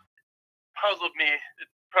puzzled me. It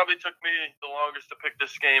probably took me the longest to pick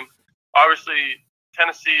this game. Obviously,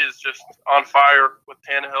 Tennessee is just on fire with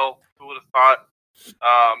Tannehill. Who would have thought?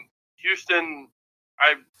 Houston,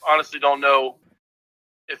 I honestly don't know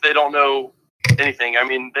if they don't know anything. I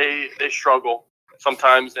mean, they struggle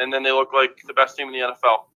sometimes, and then they look like the best team in the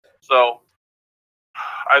NFL. So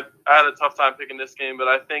I had a tough time picking this game, but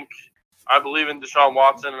I believe in Deshaun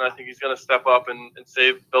Watson, and I think he's going to step up and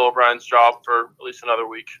save Bill O'Brien's job for at least another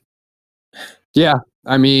week. Yeah,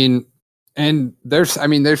 I mean, and they're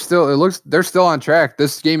still on track.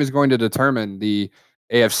 This game is going to determine the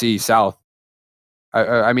AFC South.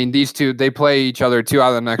 I mean, these two, they play each other 2 out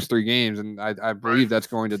of the next 3 games, and I believe that's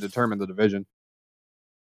going to determine the division.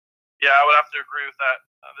 Yeah, I would have to agree with that.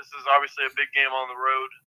 This is obviously a big game on the road.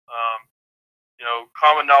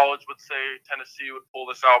 Common knowledge would say Tennessee would pull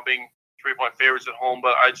this out being 3-point favorites at home,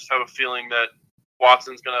 but I just have a feeling that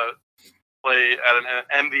Watson's going to play at an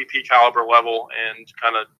MVP caliber level and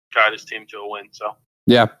kind of guide his team to a win. So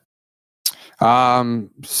yeah.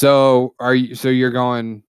 So are you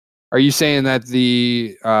saying that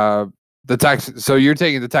the Texans? So you're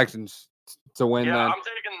taking the Texans to win? Yeah, then? I'm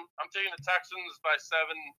taking the Texans by 7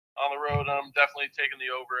 on the road, and I'm definitely taking the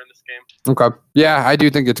over in this game. Okay. Yeah, I do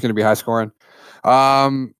think it's going to be high scoring.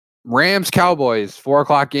 Rams Cowboys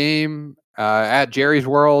 4:00 game at Jerry's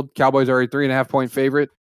World. Cowboys are a 3.5-point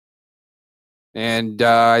favorite, and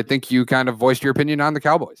I think you kind of voiced your opinion on the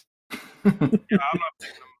Cowboys. Yeah, I'm not picking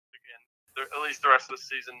them again. At least the rest of the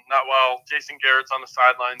season. Not while Jason Garrett's on the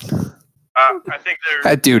sidelines. I think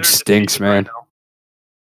that dude stinks, man.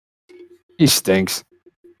 Right, he stinks.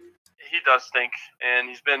 He does stink, and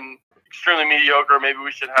he's been extremely mediocre. Maybe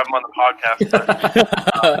we should have him on the podcast.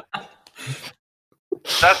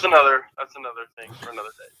 That's another thing for another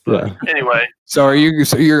day. But anyway. So are you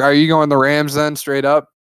going the Rams then, straight up?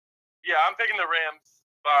 Yeah, I'm picking the Rams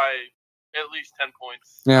by at least 10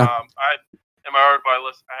 points. Yeah. I had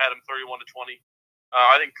him 31-20.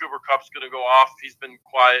 I think Cooper Kupp's going to go off. He's been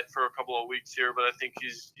quiet for a couple of weeks here, but I think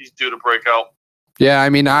he's due to break out. Yeah, I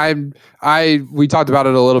mean, we talked about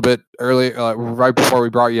it a little bit earlier, right before we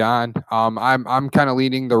brought you on. I'm kind of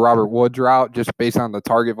leaning the Robert Woods route just based on the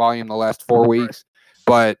target volume the last 4 weeks.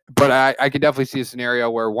 But I could definitely see a scenario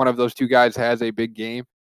where one of those two guys has a big game,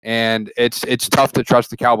 and it's tough to trust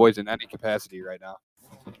the Cowboys in any capacity right now.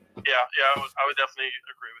 Yeah, I would definitely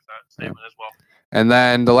agree with that statement as well. And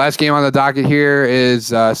then the last game on the docket here is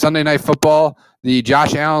Sunday Night Football. The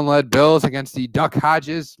Josh Allen-led Bills against the Duck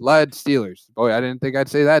Hodges-led Steelers. Boy, I didn't think I'd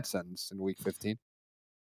say that sentence in Week 15.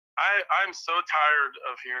 I'm so tired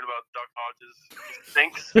of hearing about Duck Hodges. He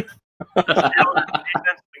stinks. The Steelers defense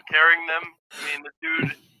has been carrying them. I mean, the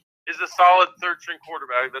dude is a solid third-string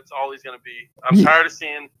quarterback. That's all he's going to be. I'm tired of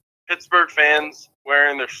seeing Pittsburgh fans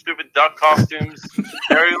wearing their stupid duck costumes.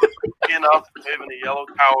 They're lucky enough to waving a yellow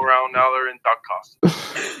towel around. Now they're in duck costumes.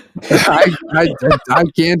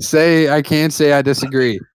 I can't say I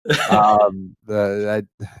disagree.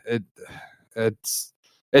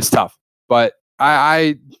 It's tough, but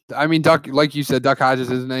I mean, Duck, like you said, Duck Hodges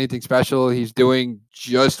isn't anything special. He's doing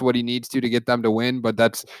just what he needs to get them to win, but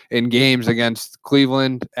that's in games against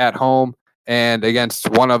Cleveland at home and against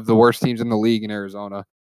one of the worst teams in the league in Arizona.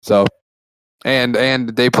 So, and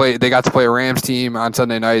they got to play a Rams team on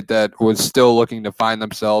Sunday night that was still looking to find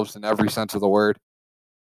themselves in every sense of the word.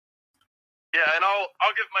 Yeah, and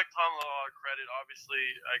I'll give Mike Tomlin a lot of credit. Obviously,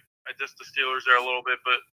 I dissed the Steelers there a little bit,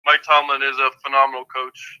 but Mike Tomlin is a phenomenal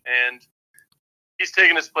coach, and he's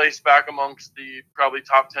taken his place back amongst the probably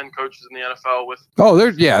top 10 coaches in the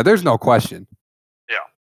NFL. There's no question. Yeah.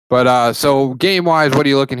 But so game wise, what are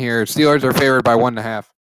you looking here? Steelers are favored by 1.5.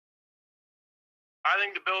 I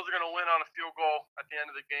think the Bills are going to win on a field goal at the end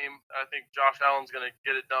of the game. I think Josh Allen's going to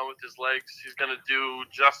get it done with his legs. He's going to do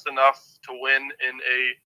just enough to win in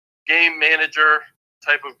a game manager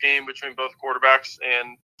type of game between both quarterbacks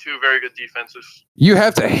and two very good defenses. You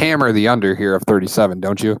have to hammer the under here of 37,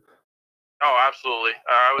 don't you? Oh, absolutely.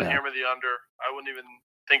 I would hammer the under. I wouldn't even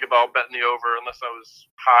think about betting the over unless I was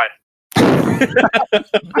high.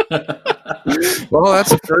 Well,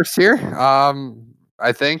 that's the first here.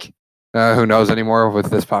 I think. Who knows anymore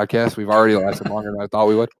with this podcast? We've already lasted longer than I thought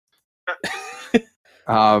we would.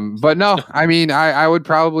 But no, I mean, I would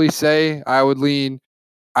probably say I would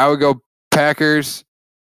go Packers.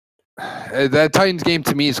 That Titans game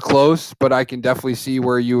to me is close, but I can definitely see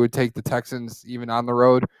where you would take the Texans even on the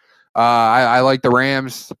road. I like the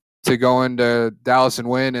Rams to go into Dallas and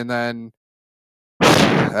win, and then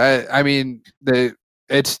I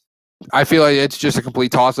feel like it's just a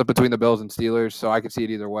complete toss-up between the Bills and Steelers, so I could see it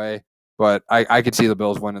either way. But I could see the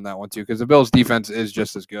Bills winning that one too, because the Bills' defense is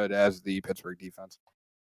just as good as the Pittsburgh defense.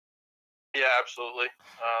 Yeah, absolutely.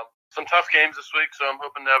 Some tough games this week, so I'm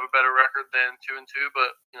hoping to have a better record than 2-2.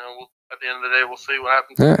 But at the end of the day, we'll see what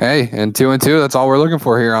happens. Yeah, hey, and 2-2. That's all we're looking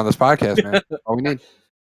for here on this podcast, man. All we need.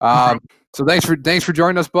 So thanks for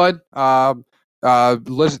joining us, bud. Our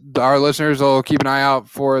listeners will keep an eye out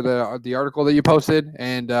for the article that you posted,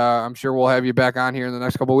 and I'm sure we'll have you back on here in the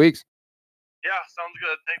next couple of weeks. Yeah, sounds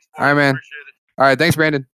good. Thanks, boys. All right, man. Appreciate it. All right, thanks,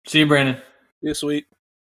 Brandon. See you, Brandon. Yeah, sweet.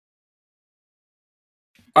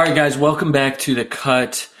 All right, guys, welcome back to The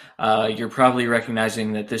Cut. You're probably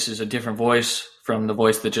recognizing that this is a different voice from the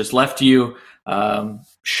voice that just left you.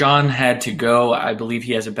 Sean had to go. I believe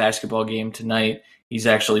he has a basketball game tonight. He's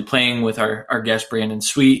actually playing with our guest, Brandon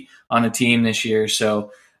Sweet, on a team this year.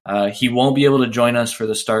 So he won't be able to join us for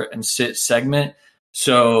the start and sit segment.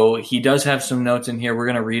 So he does have some notes in here. We're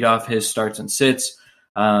going to read off his starts and sits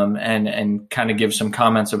and kind of give some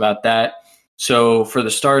comments about that. So for the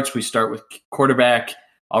starts, we start with quarterback.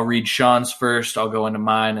 I'll read Sean's first. I'll go into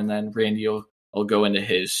mine, and then Randy will go into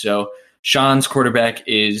his. So Sean's quarterback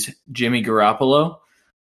is Jimmy Garoppolo.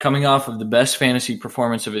 Coming off of the best fantasy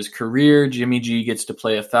performance of his career, Jimmy G gets to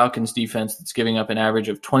play a Falcons defense that's giving up an average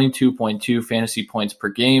of 22.2 fantasy points per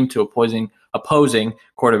game to opposing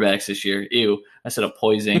quarterbacks this year. Ew, I said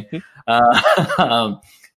opposing.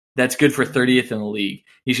 That's good for 30th in the league.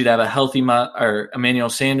 He should have a healthy Emmanuel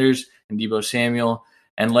Sanders and Deebo Samuel.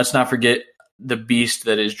 And let's not forget the beast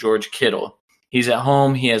that is George Kittle. He's at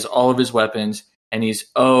home. He has all of his weapons. And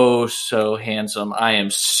he's oh so handsome. I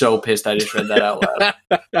am so pissed I just read that out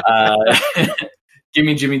loud. Give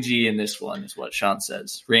me Jimmy G in this one is what Sean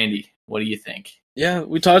says. Randy, what do you think? Yeah,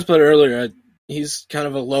 we talked about it earlier. He's kind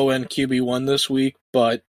of a low-end QB1 this week,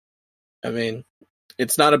 but, I mean,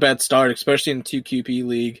 it's not a bad start, especially in a 2QP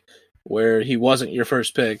league where he wasn't your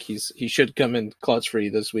first pick. He should come in clutch for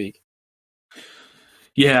you this week.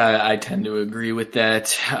 Yeah, I tend to agree with that.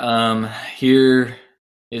 Here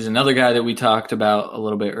is another guy that we talked about a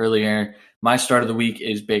little bit earlier. My start of the week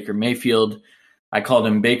is Baker Mayfield. I called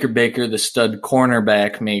him Baker, the stud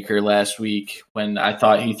cornerback maker last week when I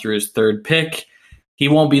thought he threw his third pick. He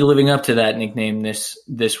won't be living up to that nickname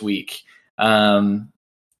this week.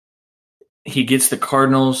 He gets the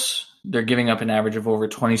Cardinals. They're giving up an average of over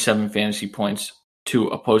 27 fantasy points to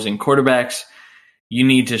opposing quarterbacks. You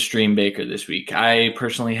need to stream Baker this week. I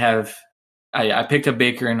personally have I picked up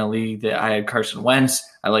Baker in a league that I had Carson Wentz.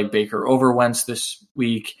 I like Baker over Wentz this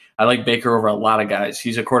week. I like Baker over a lot of guys.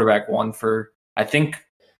 He's a quarterback one for, I think,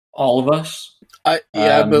 all of us. I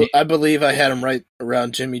believe I had him right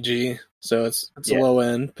around Jimmy G, so it's a low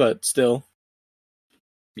end, but still.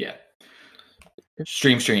 Yeah.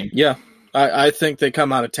 Stream. Yeah, I think they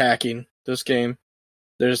come out attacking this game.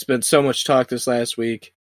 There's been so much talk this last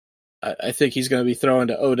week. I think he's going to be throwing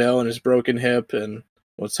to Odell and his broken hip, and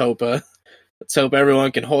let's hope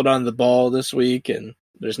everyone can hold on to the ball this week, and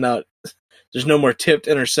there's no more tipped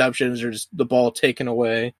interceptions or just the ball taken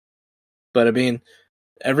away. But I mean,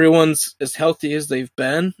 everyone's as healthy as they've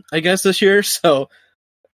been, I guess, this year. So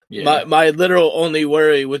my literal only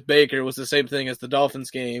worry with Baker was the same thing as the Dolphins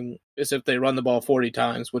game, is if they run the ball 40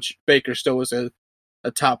 times, which Baker still was a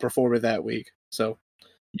top performer that week. So,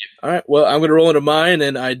 all right, well, I'm going to roll into mine,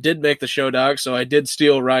 and I did make the show doc, so I did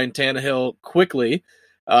steal Ryan Tannehill quickly.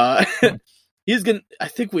 He's gonna. I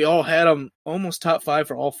think we all had him almost top 5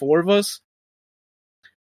 for all 4 of us.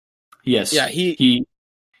 Yes. Yeah,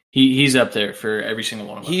 he's up there for every single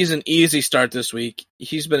one of us. He's an easy start this week.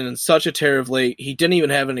 He's been in such a tear of late. He didn't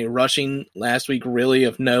even have any rushing last week, really,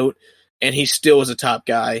 of note, and he still was a top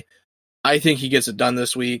guy. I think he gets it done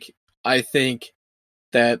this week. I think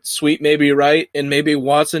that Sweet may be right, and maybe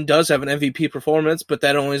Watson does have an MVP performance, but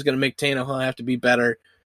that only is going to make Tannehill have to be better.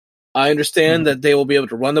 I understand that they will be able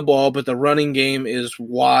to run the ball, but the running game is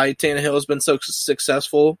why Tannehill has been so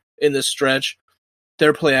successful in this stretch.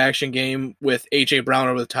 Their play-action game with A.J. Brown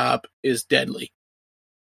over the top is deadly.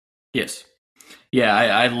 Yes. Yeah,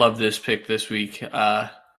 I love this pick this week.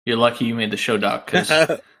 You're lucky you made the show doc, because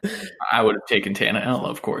I would have taken Tannehill,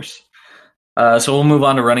 of course. So we'll move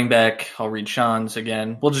on to running back. I'll read Sean's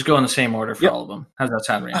again. We'll just go in the same order for all of them. How's that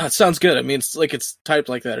sound, Randy? It sounds good. I mean, it's like it's typed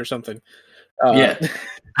like that or something. Yeah.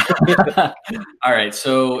 All right.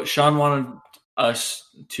 So Sean wanted us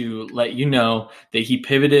to let you know that he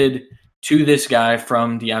pivoted to this guy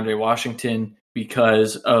from DeAndre Washington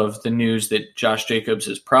because of the news that Josh Jacobs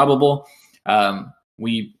is probable.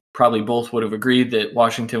 We probably both would have agreed that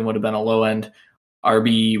Washington would have been a low end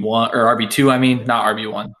RB1 or RB2. I mean, not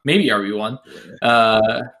RB1, maybe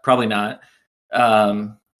RB1. Probably not.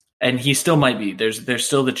 And he still might be. There's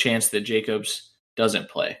still the chance that Jacobs doesn't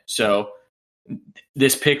play. So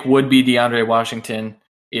this pick would be DeAndre Washington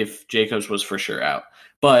if Jacobs was for sure out.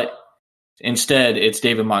 But Instead, it's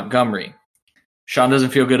David Montgomery. Sean doesn't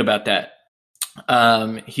feel good about that.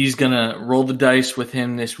 He's going to roll the dice with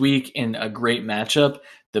him this week in a great matchup.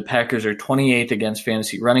 The Packers are 28th against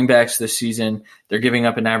fantasy running backs this season. They're giving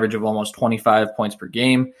up an average of almost 25 points per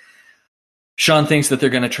game. Sean thinks that they're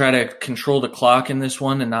going to try to control the clock in this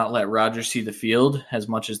one and not let Rodgers see the field as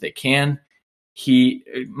much as they can.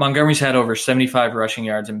 Montgomery's had over 75 rushing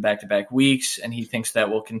yards in back-to-back weeks, and he thinks that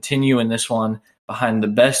will continue in this one behind the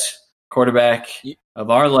best quarterback of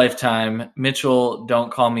our lifetime, Mitchell,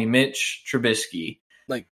 don't call me Mitch, Trubisky.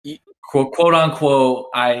 Like, quote unquote,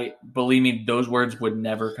 believe me, those words would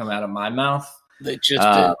never come out of my mouth. They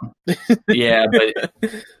just did. Yeah, but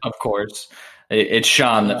of course, it's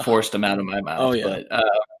Sean that forced them out of my mouth. Oh, yeah.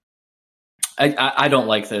 But I don't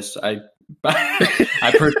like this. I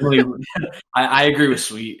personally, I agree with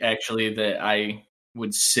Sweet, actually, that I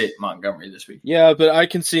would sit Montgomery this week. Yeah, but I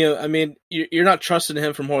can see him. I mean, you're not trusting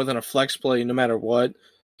him for more than a flex play no matter what,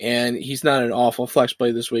 and he's not an awful flex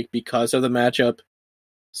play this week because of the matchup.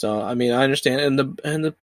 So, I mean, I understand, and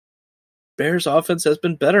the Bears' offense has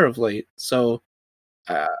been better of late. So,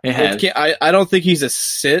 I don't think he's a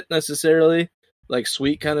sit necessarily, like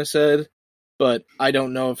Sweet kind of said, but I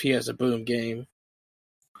don't know if he has a boom game.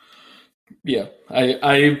 Yeah,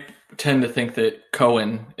 I tend to think that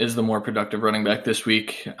Cohen is the more productive running back this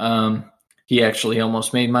week. He actually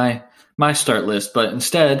almost made my start list, but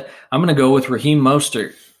instead, I'm going to go with Raheem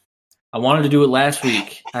Mostert. I wanted to do it last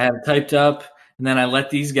week. I had it typed up, and then I let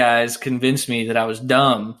these guys convince me that I was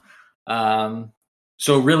dumb.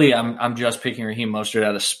 So really, I'm just picking Raheem Mostert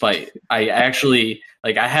out of spite. I actually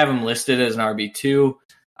I have him listed as an RB2.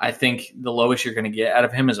 I think the lowest you're going to get out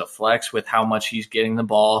of him is a flex with how much he's getting the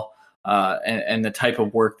ball. And the type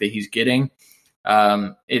of work that he's getting.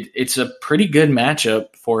 It's a pretty good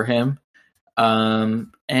matchup for him.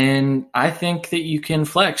 And I think that you can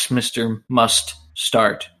flex Mr. Must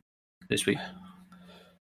Start this week.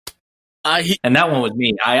 And that one was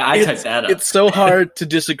me. I typed that up. It's so hard to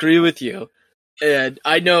disagree with you. And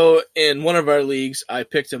I know in one of our leagues, I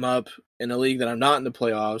picked him up in a league that I'm not in the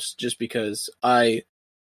playoffs just because I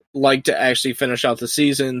like to actually finish out the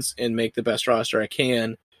seasons and make the best roster I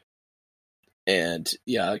can. And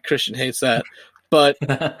yeah, Christian hates that. But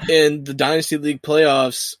in the Dynasty League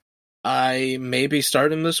playoffs, I maybe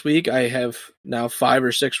start him this week. I have now 5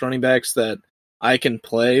 or 6 running backs that I can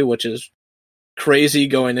play, which is crazy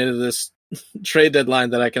going into this trade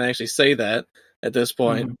deadline that I can actually say that at this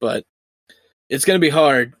point. Mm-hmm. But it's going to be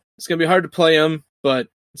hard. It's going to be hard to play him, but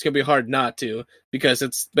it's going to be hard not to because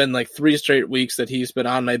it's been like 3 straight weeks that he's been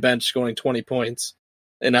on my bench scoring 20 points.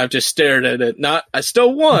 And I've just stared at it. I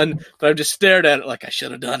still won, but I've just stared at it like I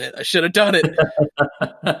should have done it. I should have done it.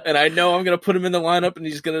 And I know I'm going to put him in the lineup and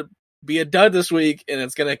he's going to be a dud this week and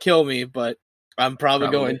it's going to kill me, but I'm probably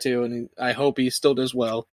going to, and I hope he still does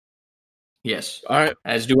well. Yes. All right.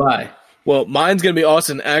 As do I. Well, mine's going to be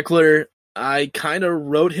Austin Eckler. I kind of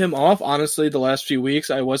wrote him off, honestly, the last few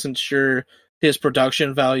weeks. I wasn't sure his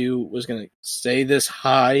production value was going to stay this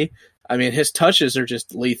high. I mean, his touches are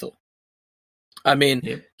just lethal. I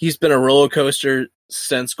mean, He's been a roller coaster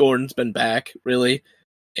since Gordon's been back, really.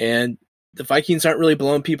 And the Vikings aren't really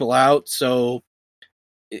blowing people out, so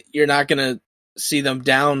you're not going to see them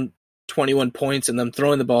down 21 points and them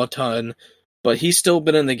throwing the ball a ton. But he's still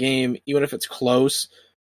been in the game, even if it's close.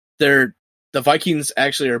 The Vikings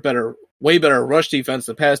actually are way better rush defense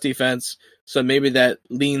than pass defense, so maybe that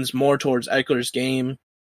leans more towards Eckler's game.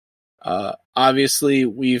 Obviously,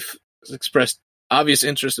 we've expressed obvious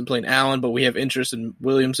interest in playing Allen, but we have interest in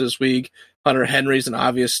Williams this week. Hunter Henry's an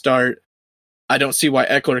obvious start. I don't see why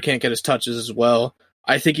Eckler can't get his touches as well.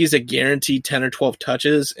 I think he's a guaranteed 10 or 12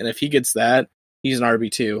 touches, and if he gets that, he's an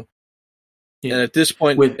RB2. Yeah. And at this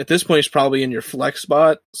point, he's probably in your flex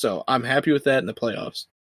spot, so I'm happy with that in the playoffs.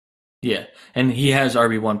 Yeah, and he has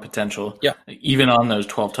RB1 potential. Yeah, even on those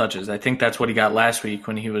 12 touches. I think that's what he got last week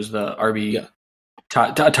when he was the RB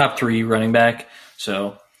top 3 running back.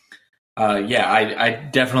 So. I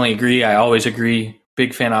definitely agree. I always agree.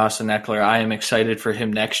 Big fan of Austin Eckler. I am excited for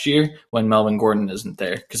him next year when Melvin Gordon isn't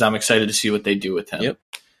there because I'm excited to see what they do with him. Yep.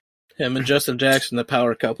 Him and Justin Jackson, the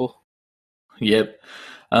power couple. Yep.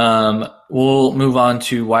 We'll move on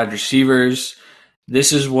to wide receivers.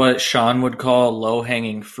 This is what Sean would call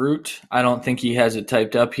low-hanging fruit. I don't think he has it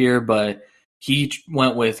typed up here, but he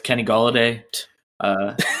went with Kenny Golladay.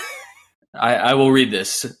 I will read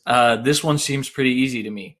this. This one seems pretty easy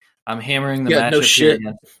to me. I'm hammering the matchup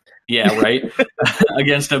here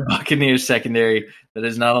against a Buccaneers secondary that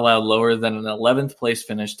has not allowed lower than an 11th place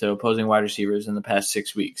finish to opposing wide receivers in the past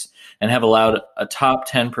 6 weeks and have allowed a top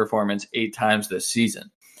 10 performance 8 times this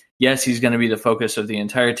season. Yes, he's going to be the focus of the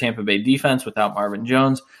entire Tampa Bay defense without Marvin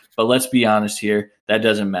Jones, but let's be honest here, that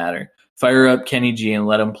doesn't matter. Fire up Kenny G and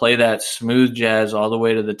let him play that smooth jazz all the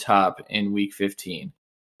way to the top in Week 15.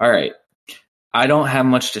 All right. I don't have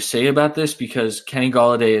much to say about this because Kenny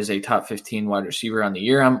Golladay is a top 15 wide receiver on the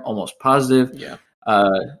year. I'm almost positive. Yeah.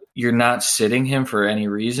 You're not sitting him for any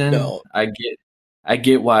reason. No. I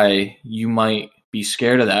get why you might be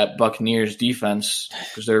scared of that Buccaneers defense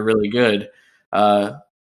because they're really good.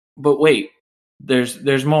 But wait,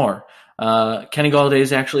 there's more. Kenny Golladay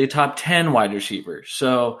is actually a top 10 wide receiver.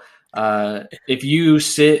 So if you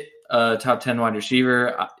sit a top 10 wide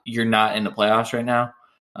receiver, you're not in the playoffs right now.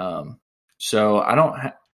 So I don't.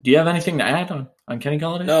 Do you have anything to add on Kenny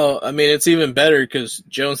Golladay? No, I mean it's even better because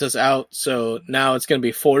Jones is out, so now it's going to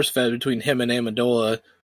be force fed between him and Amendola.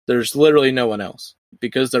 There's literally no one else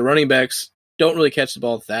because the running backs don't really catch the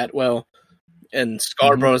ball that well, and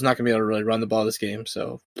Scarborough is not going to be able to really run the ball this game.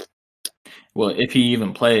 So, well, if he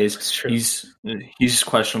even plays, he's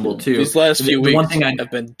questionable too. These last few weeks have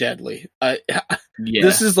been deadly.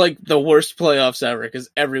 This is like the worst playoffs ever because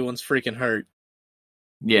everyone's freaking hurt.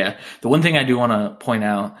 Yeah. The one thing I do want to point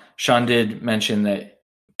out, Sean did mention that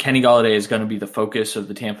Kenny Golladay is going to be the focus of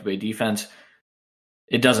the Tampa Bay defense.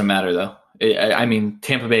 It doesn't matter, though. I mean,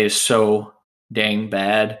 Tampa Bay is so dang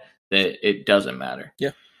bad that it doesn't matter.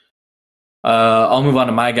 Yeah. I'll move on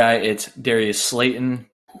to my guy. It's Darius Slayton.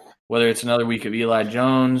 Whether it's another week of Eli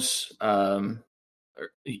Jones.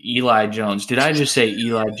 Eli Jones. Did I just say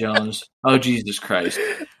Eli Jones? Oh, Jesus Christ.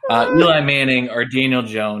 Eli Manning or Daniel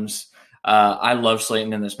Jones. I love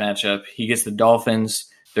Slayton in this matchup. He gets the Dolphins.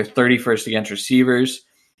 They're 31st against receivers.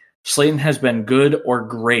 Slayton has been good or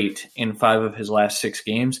great in 5 of his last 6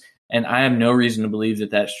 games, and I have no reason to believe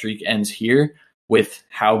that streak ends here with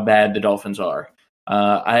how bad the Dolphins are.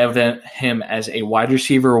 I have him as a wide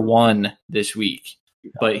receiver 1 this week,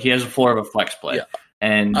 but he has a floor of a flex play,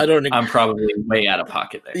 and I'm probably way out of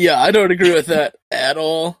pocket there. Yeah, I don't agree with that at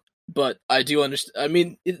all, but I do understand. I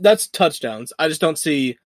mean, that's touchdowns. I just don't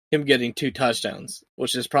see him getting 2 touchdowns,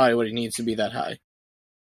 which is probably what he needs to be that high.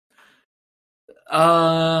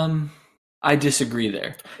 I disagree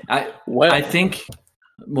there. I think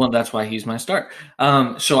that's why he's my start.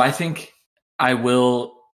 So I think I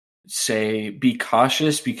will say be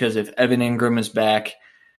cautious because if Evan Ingram is back,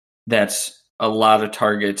 that's a lot of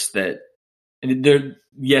targets that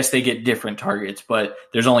yes, they get different targets, but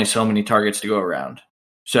there's only so many targets to go around.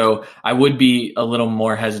 So I would be a little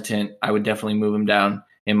more hesitant. I would definitely move him down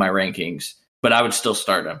in my rankings, but I would still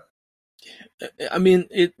start him. I mean,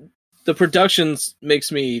 the productions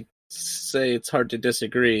makes me say it's hard to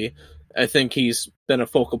disagree. I think he's been a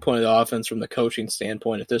focal point of the offense from the coaching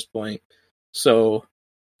standpoint at this point. So,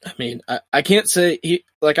 I mean, I can't say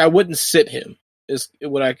I wouldn't sit him is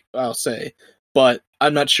what I'll say, but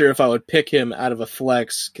I'm not sure if I would pick him out of a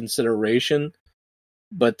flex consideration.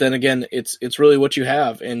 But then again, it's really what you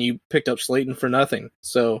have, and you picked up Slayton for nothing.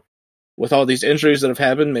 So, with all these injuries that have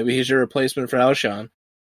happened, maybe he's your replacement for Alshon.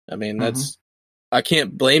 I mean, I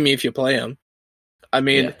can't blame you if you play him. I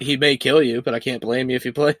mean, he may kill you, but I can't blame you if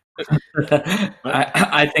you play.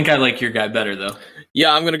 I think I like your guy better, though.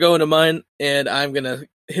 Yeah, I'm going to go into mine, and I'm going to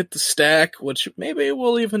hit the stack, which maybe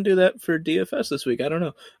we'll even do that for DFS this week. I don't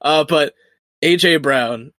know. But A.J.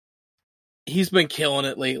 Brown, he's been killing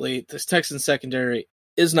it lately. This Texans secondary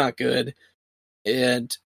is not good,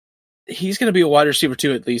 and he's going to be a wide receiver,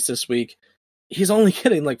 too, at least this week. He's only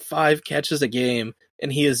getting like 5 catches a game,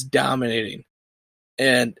 and he is dominating.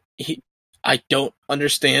 And I don't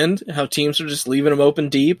understand how teams are just leaving him open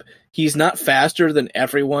deep. He's not faster than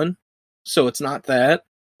everyone, so it's not that.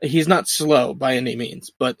 He's not slow by any means,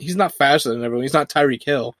 but he's not faster than everyone. He's not Tyreek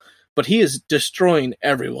Hill, but he is destroying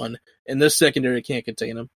everyone, and this secondary can't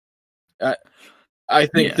contain him. I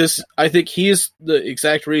think he is the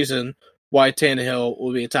exact reason why Tannehill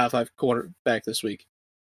will be a top 5 quarterback this week.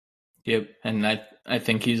 Yep, and I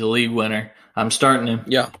think he's a league winner. I'm starting him.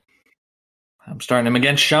 Yeah. I'm starting him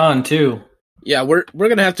against Sean, too. Yeah, we're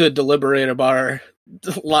going to have to deliberate about our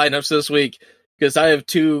lineups this week because I have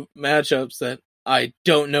 2 matchups that I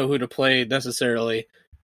don't know who to play necessarily.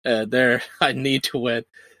 I need to win,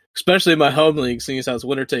 especially in my home league, seeing as how it's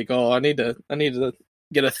winner take all. I need to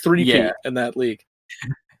get a 3-peat in that league.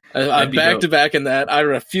 I'm back to back in that. I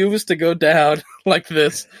refuse to go down like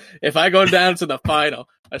this. If I go down to the final,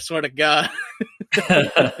 I swear to God.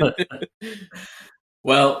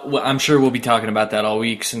 Well, I'm sure we'll be talking about that all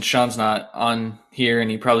week since Sean's not on here and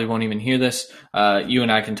he probably won't even hear this. You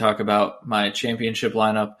and I can talk about my championship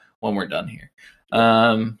lineup when we're done here.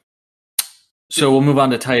 So we'll move on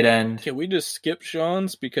to tight end. Can we just skip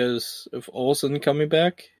Sean's because of Olsen coming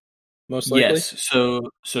back? most likely. Yes.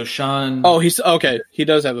 So Sean. Oh, he's okay. He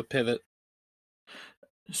does have a pivot.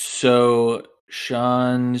 So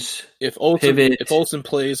Sean's if Olsen pivot. If Olsen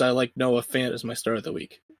plays, I like Noah Fant as my start of the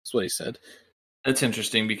week. That's what he said. That's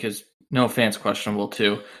interesting because Noah Fant's questionable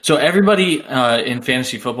too. So everybody in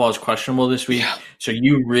fantasy football is questionable this week. Yeah. So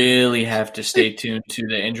you really have to stay tuned to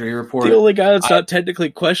the injury report. The only guy that's not technically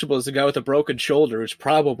questionable is the guy with a broken shoulder. It's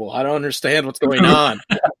probable. I don't understand what's going on.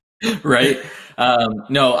 Right?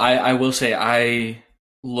 No, I will say I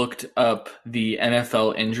looked up the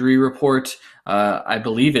NFL injury report. I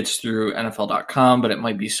believe it's through NFL.com, but it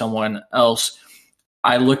might be someone else.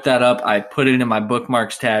 I looked that up. I put it in my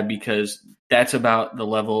bookmarks tab because that's about the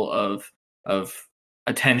level of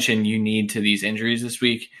attention you need to these injuries this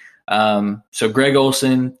week. So Greg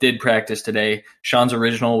Olsen did practice today. Sean's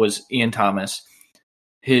original was Ian Thomas.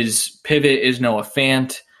 His pivot is Noah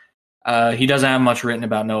Fant. He doesn't have much written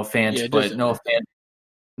about Noah Fant, but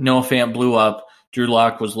Noah Fant blew up. Drew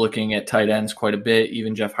Lock was looking at tight ends quite a bit.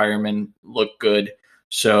 Even Jeff Hireman looked good.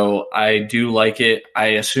 So I do like it. I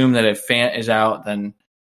assume that if Fant is out, then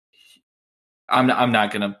I'm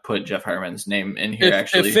not going to put Jeff Harmon's name in here.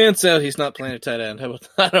 If Fant's out, he's not playing a tight end. How about,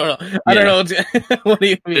 I don't know. I don't know. What do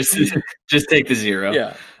you mean? Just take the 0.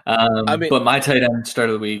 Yeah. But my tight end start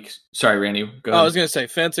of the week. Sorry, Randy. Go ahead. I was going to say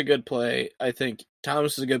Fant's a good play. I think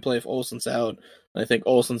Thomas is a good play if Olsen's out. I think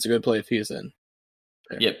Olsen's a good play if he's in.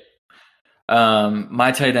 There. Yep.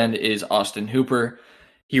 My tight end is Austin Hooper.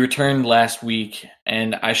 He returned last week,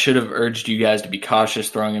 and I should have urged you guys to be cautious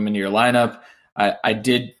throwing him into your lineup. I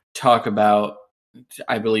did talk about,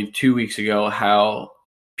 I believe 2 weeks ago, how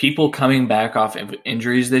people coming back off of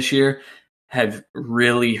injuries this year have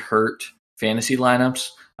really hurt fantasy lineups.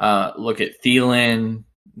 Look at Thielen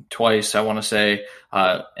twice, I want to say,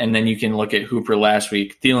 and then you can look at Hooper last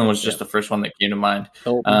week. Thielen was just the first one that came to mind.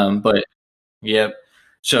 But, yep.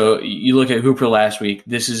 So you look at Hooper last week,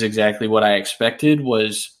 this is exactly what I expected,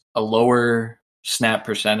 was a lower snap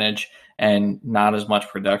percentage and not as much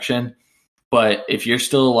production. But if you're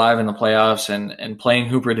still alive in the playoffs and playing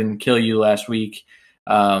Hooper didn't kill you last week,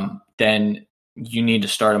 then you need to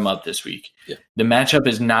start him up this week. Yeah. The matchup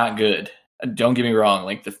is not good. Don't get me wrong.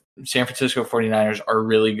 Like the San Francisco 49ers are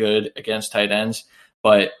really good against tight ends,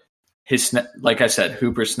 but like I said,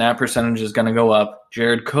 Hooper's snap percentage is going to go up.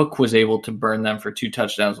 Jared Cook was able to burn them for 2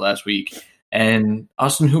 touchdowns last week. And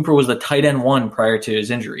Austin Hooper was the tight end 1 prior to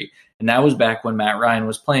his injury. And that was back when Matt Ryan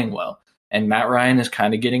was playing well. And Matt Ryan is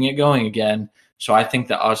kind of getting it going again. So I think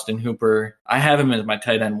that Austin Hooper, I have him as my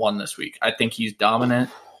tight end 1 this week. I think he's dominant.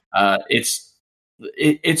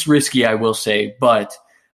 It's risky, I will say, but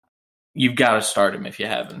you've got to start him if you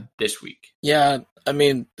have him this week. Yeah, I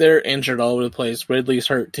mean, they're injured all over the place. Ridley's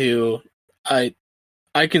hurt too. I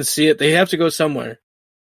can see it. They have to go somewhere.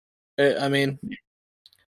 I mean,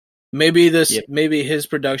 maybe his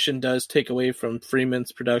production does take away from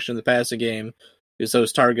Freeman's production in the passing game, because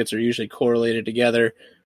those targets are usually correlated together.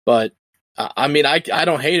 But I mean, I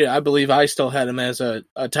don't hate it. I believe I still had him as a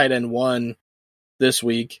tight end 1 this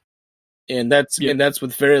week, and that's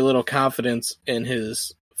with very little confidence in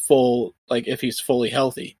his full, like, if he's fully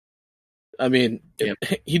healthy. I mean,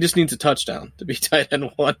 he just needs a touchdown to be tight end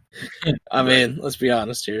 1. I mean, let's be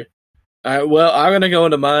honest here. All right, well, I'm going to go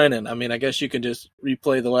into mine, and I mean, I guess you can just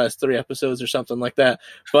replay the last 3 episodes or something like that.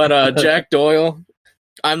 But Jack Doyle,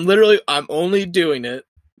 I'm only doing it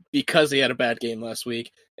because he had a bad game last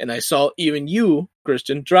week, and I saw even you,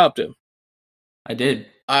 Christian, dropped him. I did.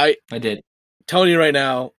 I did. Telling you right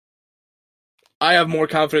now, I have more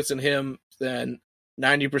confidence in him than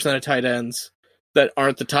 90% of tight ends that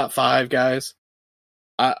aren't the top 5 guys.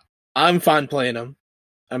 I'm fine playing them.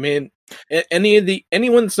 I mean,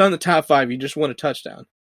 anyone that's not in the top 5, you just want a touchdown,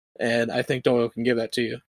 and I think Doyle can give that to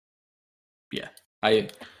you. Yeah, I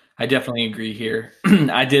definitely agree here.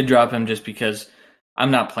 I did drop him just because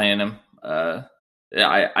I'm not playing him.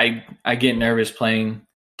 I get nervous playing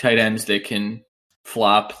tight ends that can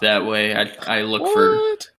flop that way. I look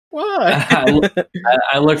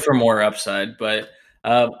I look for more upside, but.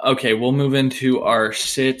 Okay, we'll move into our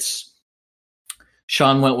sits.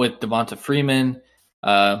 Sean went with Devonta Freeman.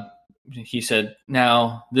 He said,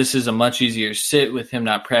 now, this is a much easier sit with him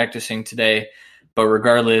not practicing today, but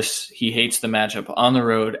regardless, he hates the matchup on the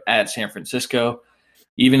road at San Francisco.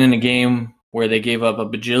 Even in a game where they gave up a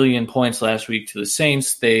bajillion points last week to the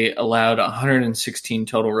Saints, they allowed 116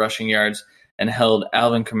 total rushing yards and held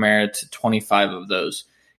Alvin Kamara to 25 of those.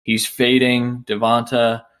 He's fading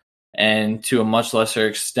Devonta and to a much lesser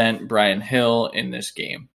extent, Brian Hill in this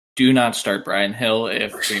game. Do not start Brian Hill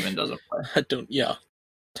if Freeman doesn't play. Don't.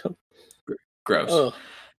 Gross.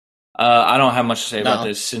 I don't have much to say about No.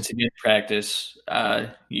 this. Since he didn't practice,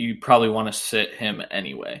 you probably want to sit him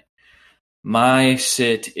anyway. My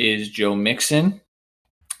sit is Joe Mixon.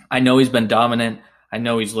 I know he's been dominant. I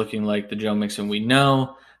know he's looking like the Joe Mixon we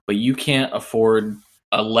know, but you can't afford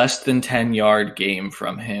a less than 10-yard game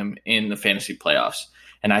from him in the fantasy playoffs.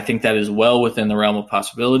 And I think that is well within the realm of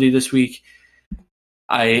possibility this week.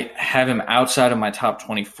 I have him outside of my top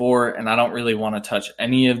 24, and I don't really want to touch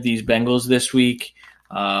any of these Bengals this week.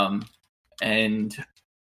 And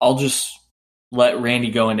I'll just let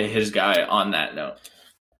Randy go into his guy on that note.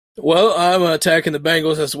 Well, I'm attacking the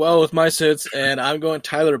Bengals as well with my sits, and I'm going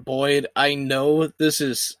Tyler Boyd. I know this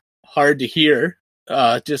is hard to hear,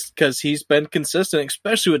 just because he's been consistent,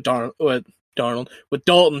 especially with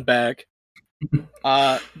Dalton back.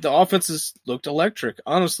 The offense has looked electric,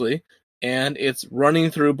 honestly, and it's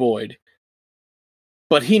running through Boyd.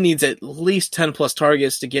 But he needs at least 10-plus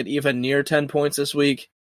targets to get even near 10 points this week.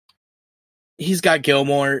 He's got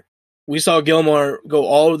Gilmore. We saw Gilmore go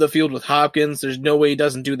all over the field with Hopkins. There's no way he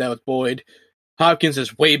doesn't do that with Boyd. Hopkins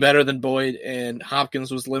is way better than Boyd, and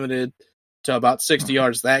Hopkins was limited to about 60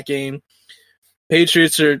 yards that game.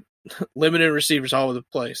 Patriots are limited receivers all over the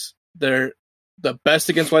place. They're the best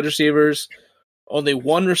against wide receivers. Only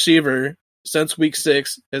one receiver since week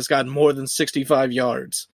 6 has gotten more than 65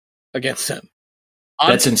 yards against them.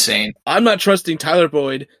 That's insane. I'm not trusting Tyler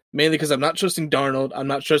Boyd, mainly because I'm not trusting Darnold. I'm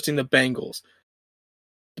not trusting the Bengals.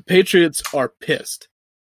 The Patriots are pissed.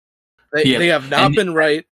 They have not been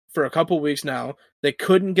right for a couple weeks now. They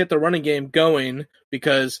couldn't get the running game going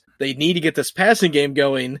because they need to get this passing game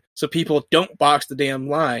going so people don't box the damn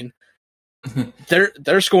line.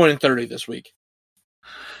 They're scoring 30 this week.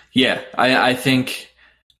 Yeah, I think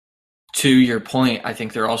to your point, I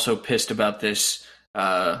think they're also pissed about this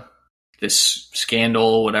this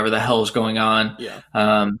scandal, whatever the hell is going on. Yeah.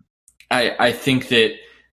 I think that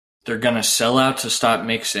they're going to sell out to stop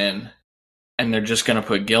Mixon, and they're just going to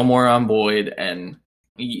put Gilmore on Boyd, and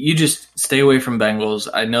you just stay away from Bengals.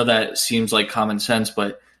 I know that seems like common sense,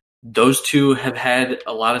 but those two have had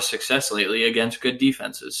a lot of success lately against good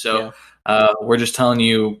defenses. So we're just telling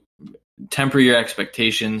you, temper your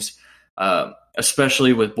expectations,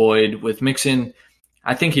 especially with Boyd. With Mixon,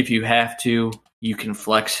 I think if you have to, you can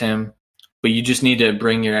flex him, but you just need to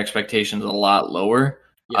bring your expectations a lot lower.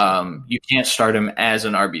 Yeah. You can't start him as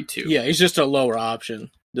an RB2. Yeah, he's just a lower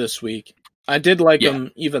option this week. I did like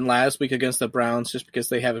him even last week against the Browns just because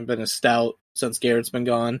they haven't been as stout since Garrett's been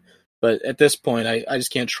gone. But at this point, I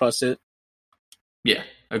just can't trust it. Yeah,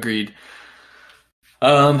 agreed.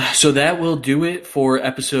 So that will do it for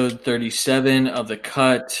episode 37 of The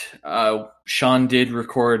Cut. Sean did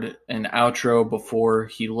record an outro before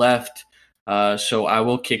he left, so I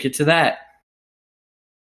will kick it to that.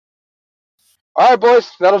 All right, boys,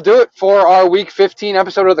 that'll do it for our Week 15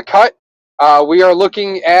 episode of The Cut. We are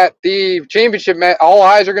looking at the championship match. All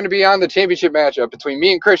eyes are going to be on the championship matchup between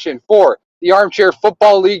me and Christian for the Armchair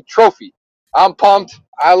Football League trophy. I'm pumped.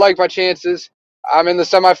 I like my chances. I'm in the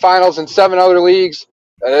semifinals in 7 other leagues.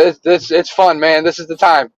 It's fun, man. This is the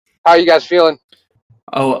time. How are you guys feeling?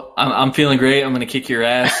 Oh, I'm feeling great. I'm going to kick your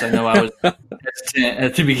ass. I know I was hesitant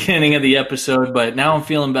at the beginning of the episode, but now I'm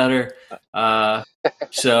feeling better.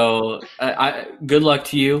 So good luck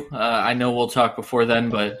to you. I know we'll talk before then,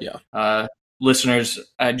 but listeners,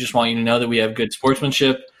 I just want you to know that we have good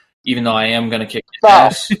sportsmanship, even though I am going to kick your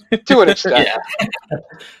ass. To an extent.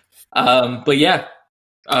 But yeah,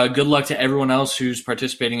 good luck to everyone else who's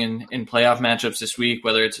participating in playoff matchups this week,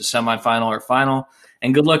 whether it's a semifinal or final.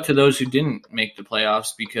 And good luck to those who didn't make the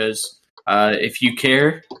playoffs, because if you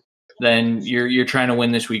care, then you're trying to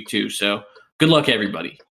win this week too. So good luck,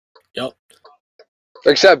 everybody. Yep.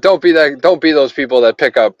 Except don't be those people that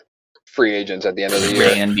pick up free agents at the end of the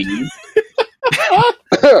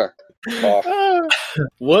year.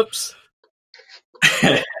 Whoops.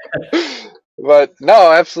 But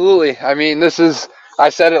no, absolutely. I mean, I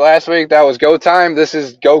said it last week, that was go time. This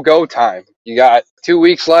is go time. You got 2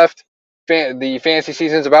 weeks left. The fantasy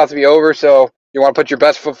season's about to be over, so you want to put your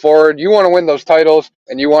best foot forward. You want to win those titles,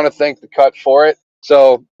 and you want to thank The Cut for it.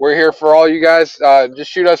 So we're here for all you guys. Just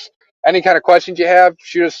shoot us any kind of questions you have.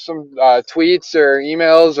 Shoot us some tweets or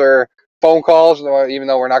emails or phone calls, even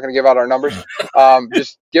though we're not going to give out our numbers.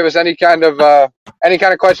 Just give us any kind of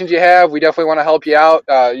questions you have. We definitely want to help you out.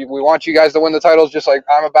 We want you guys to win the titles, just like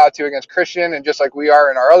I'm about to against Christian, and just like we are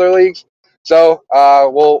in our other leagues. So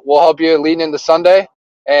we'll help you leading into Sunday.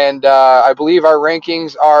 And I believe our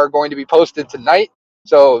rankings are going to be posted tonight.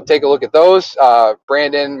 So take a look at those.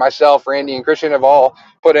 Brandon, myself, Randy, and Christian have all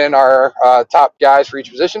put in our top guys for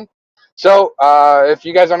each position. So if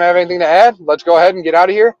you guys don't have anything to add, let's go ahead and get out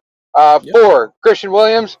of here. For Christian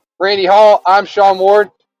Williams, Randy Hall. I'm Sean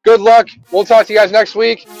Ward. Good luck. We'll talk to you guys next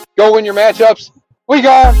week. Go win your matchups. We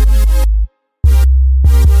gone.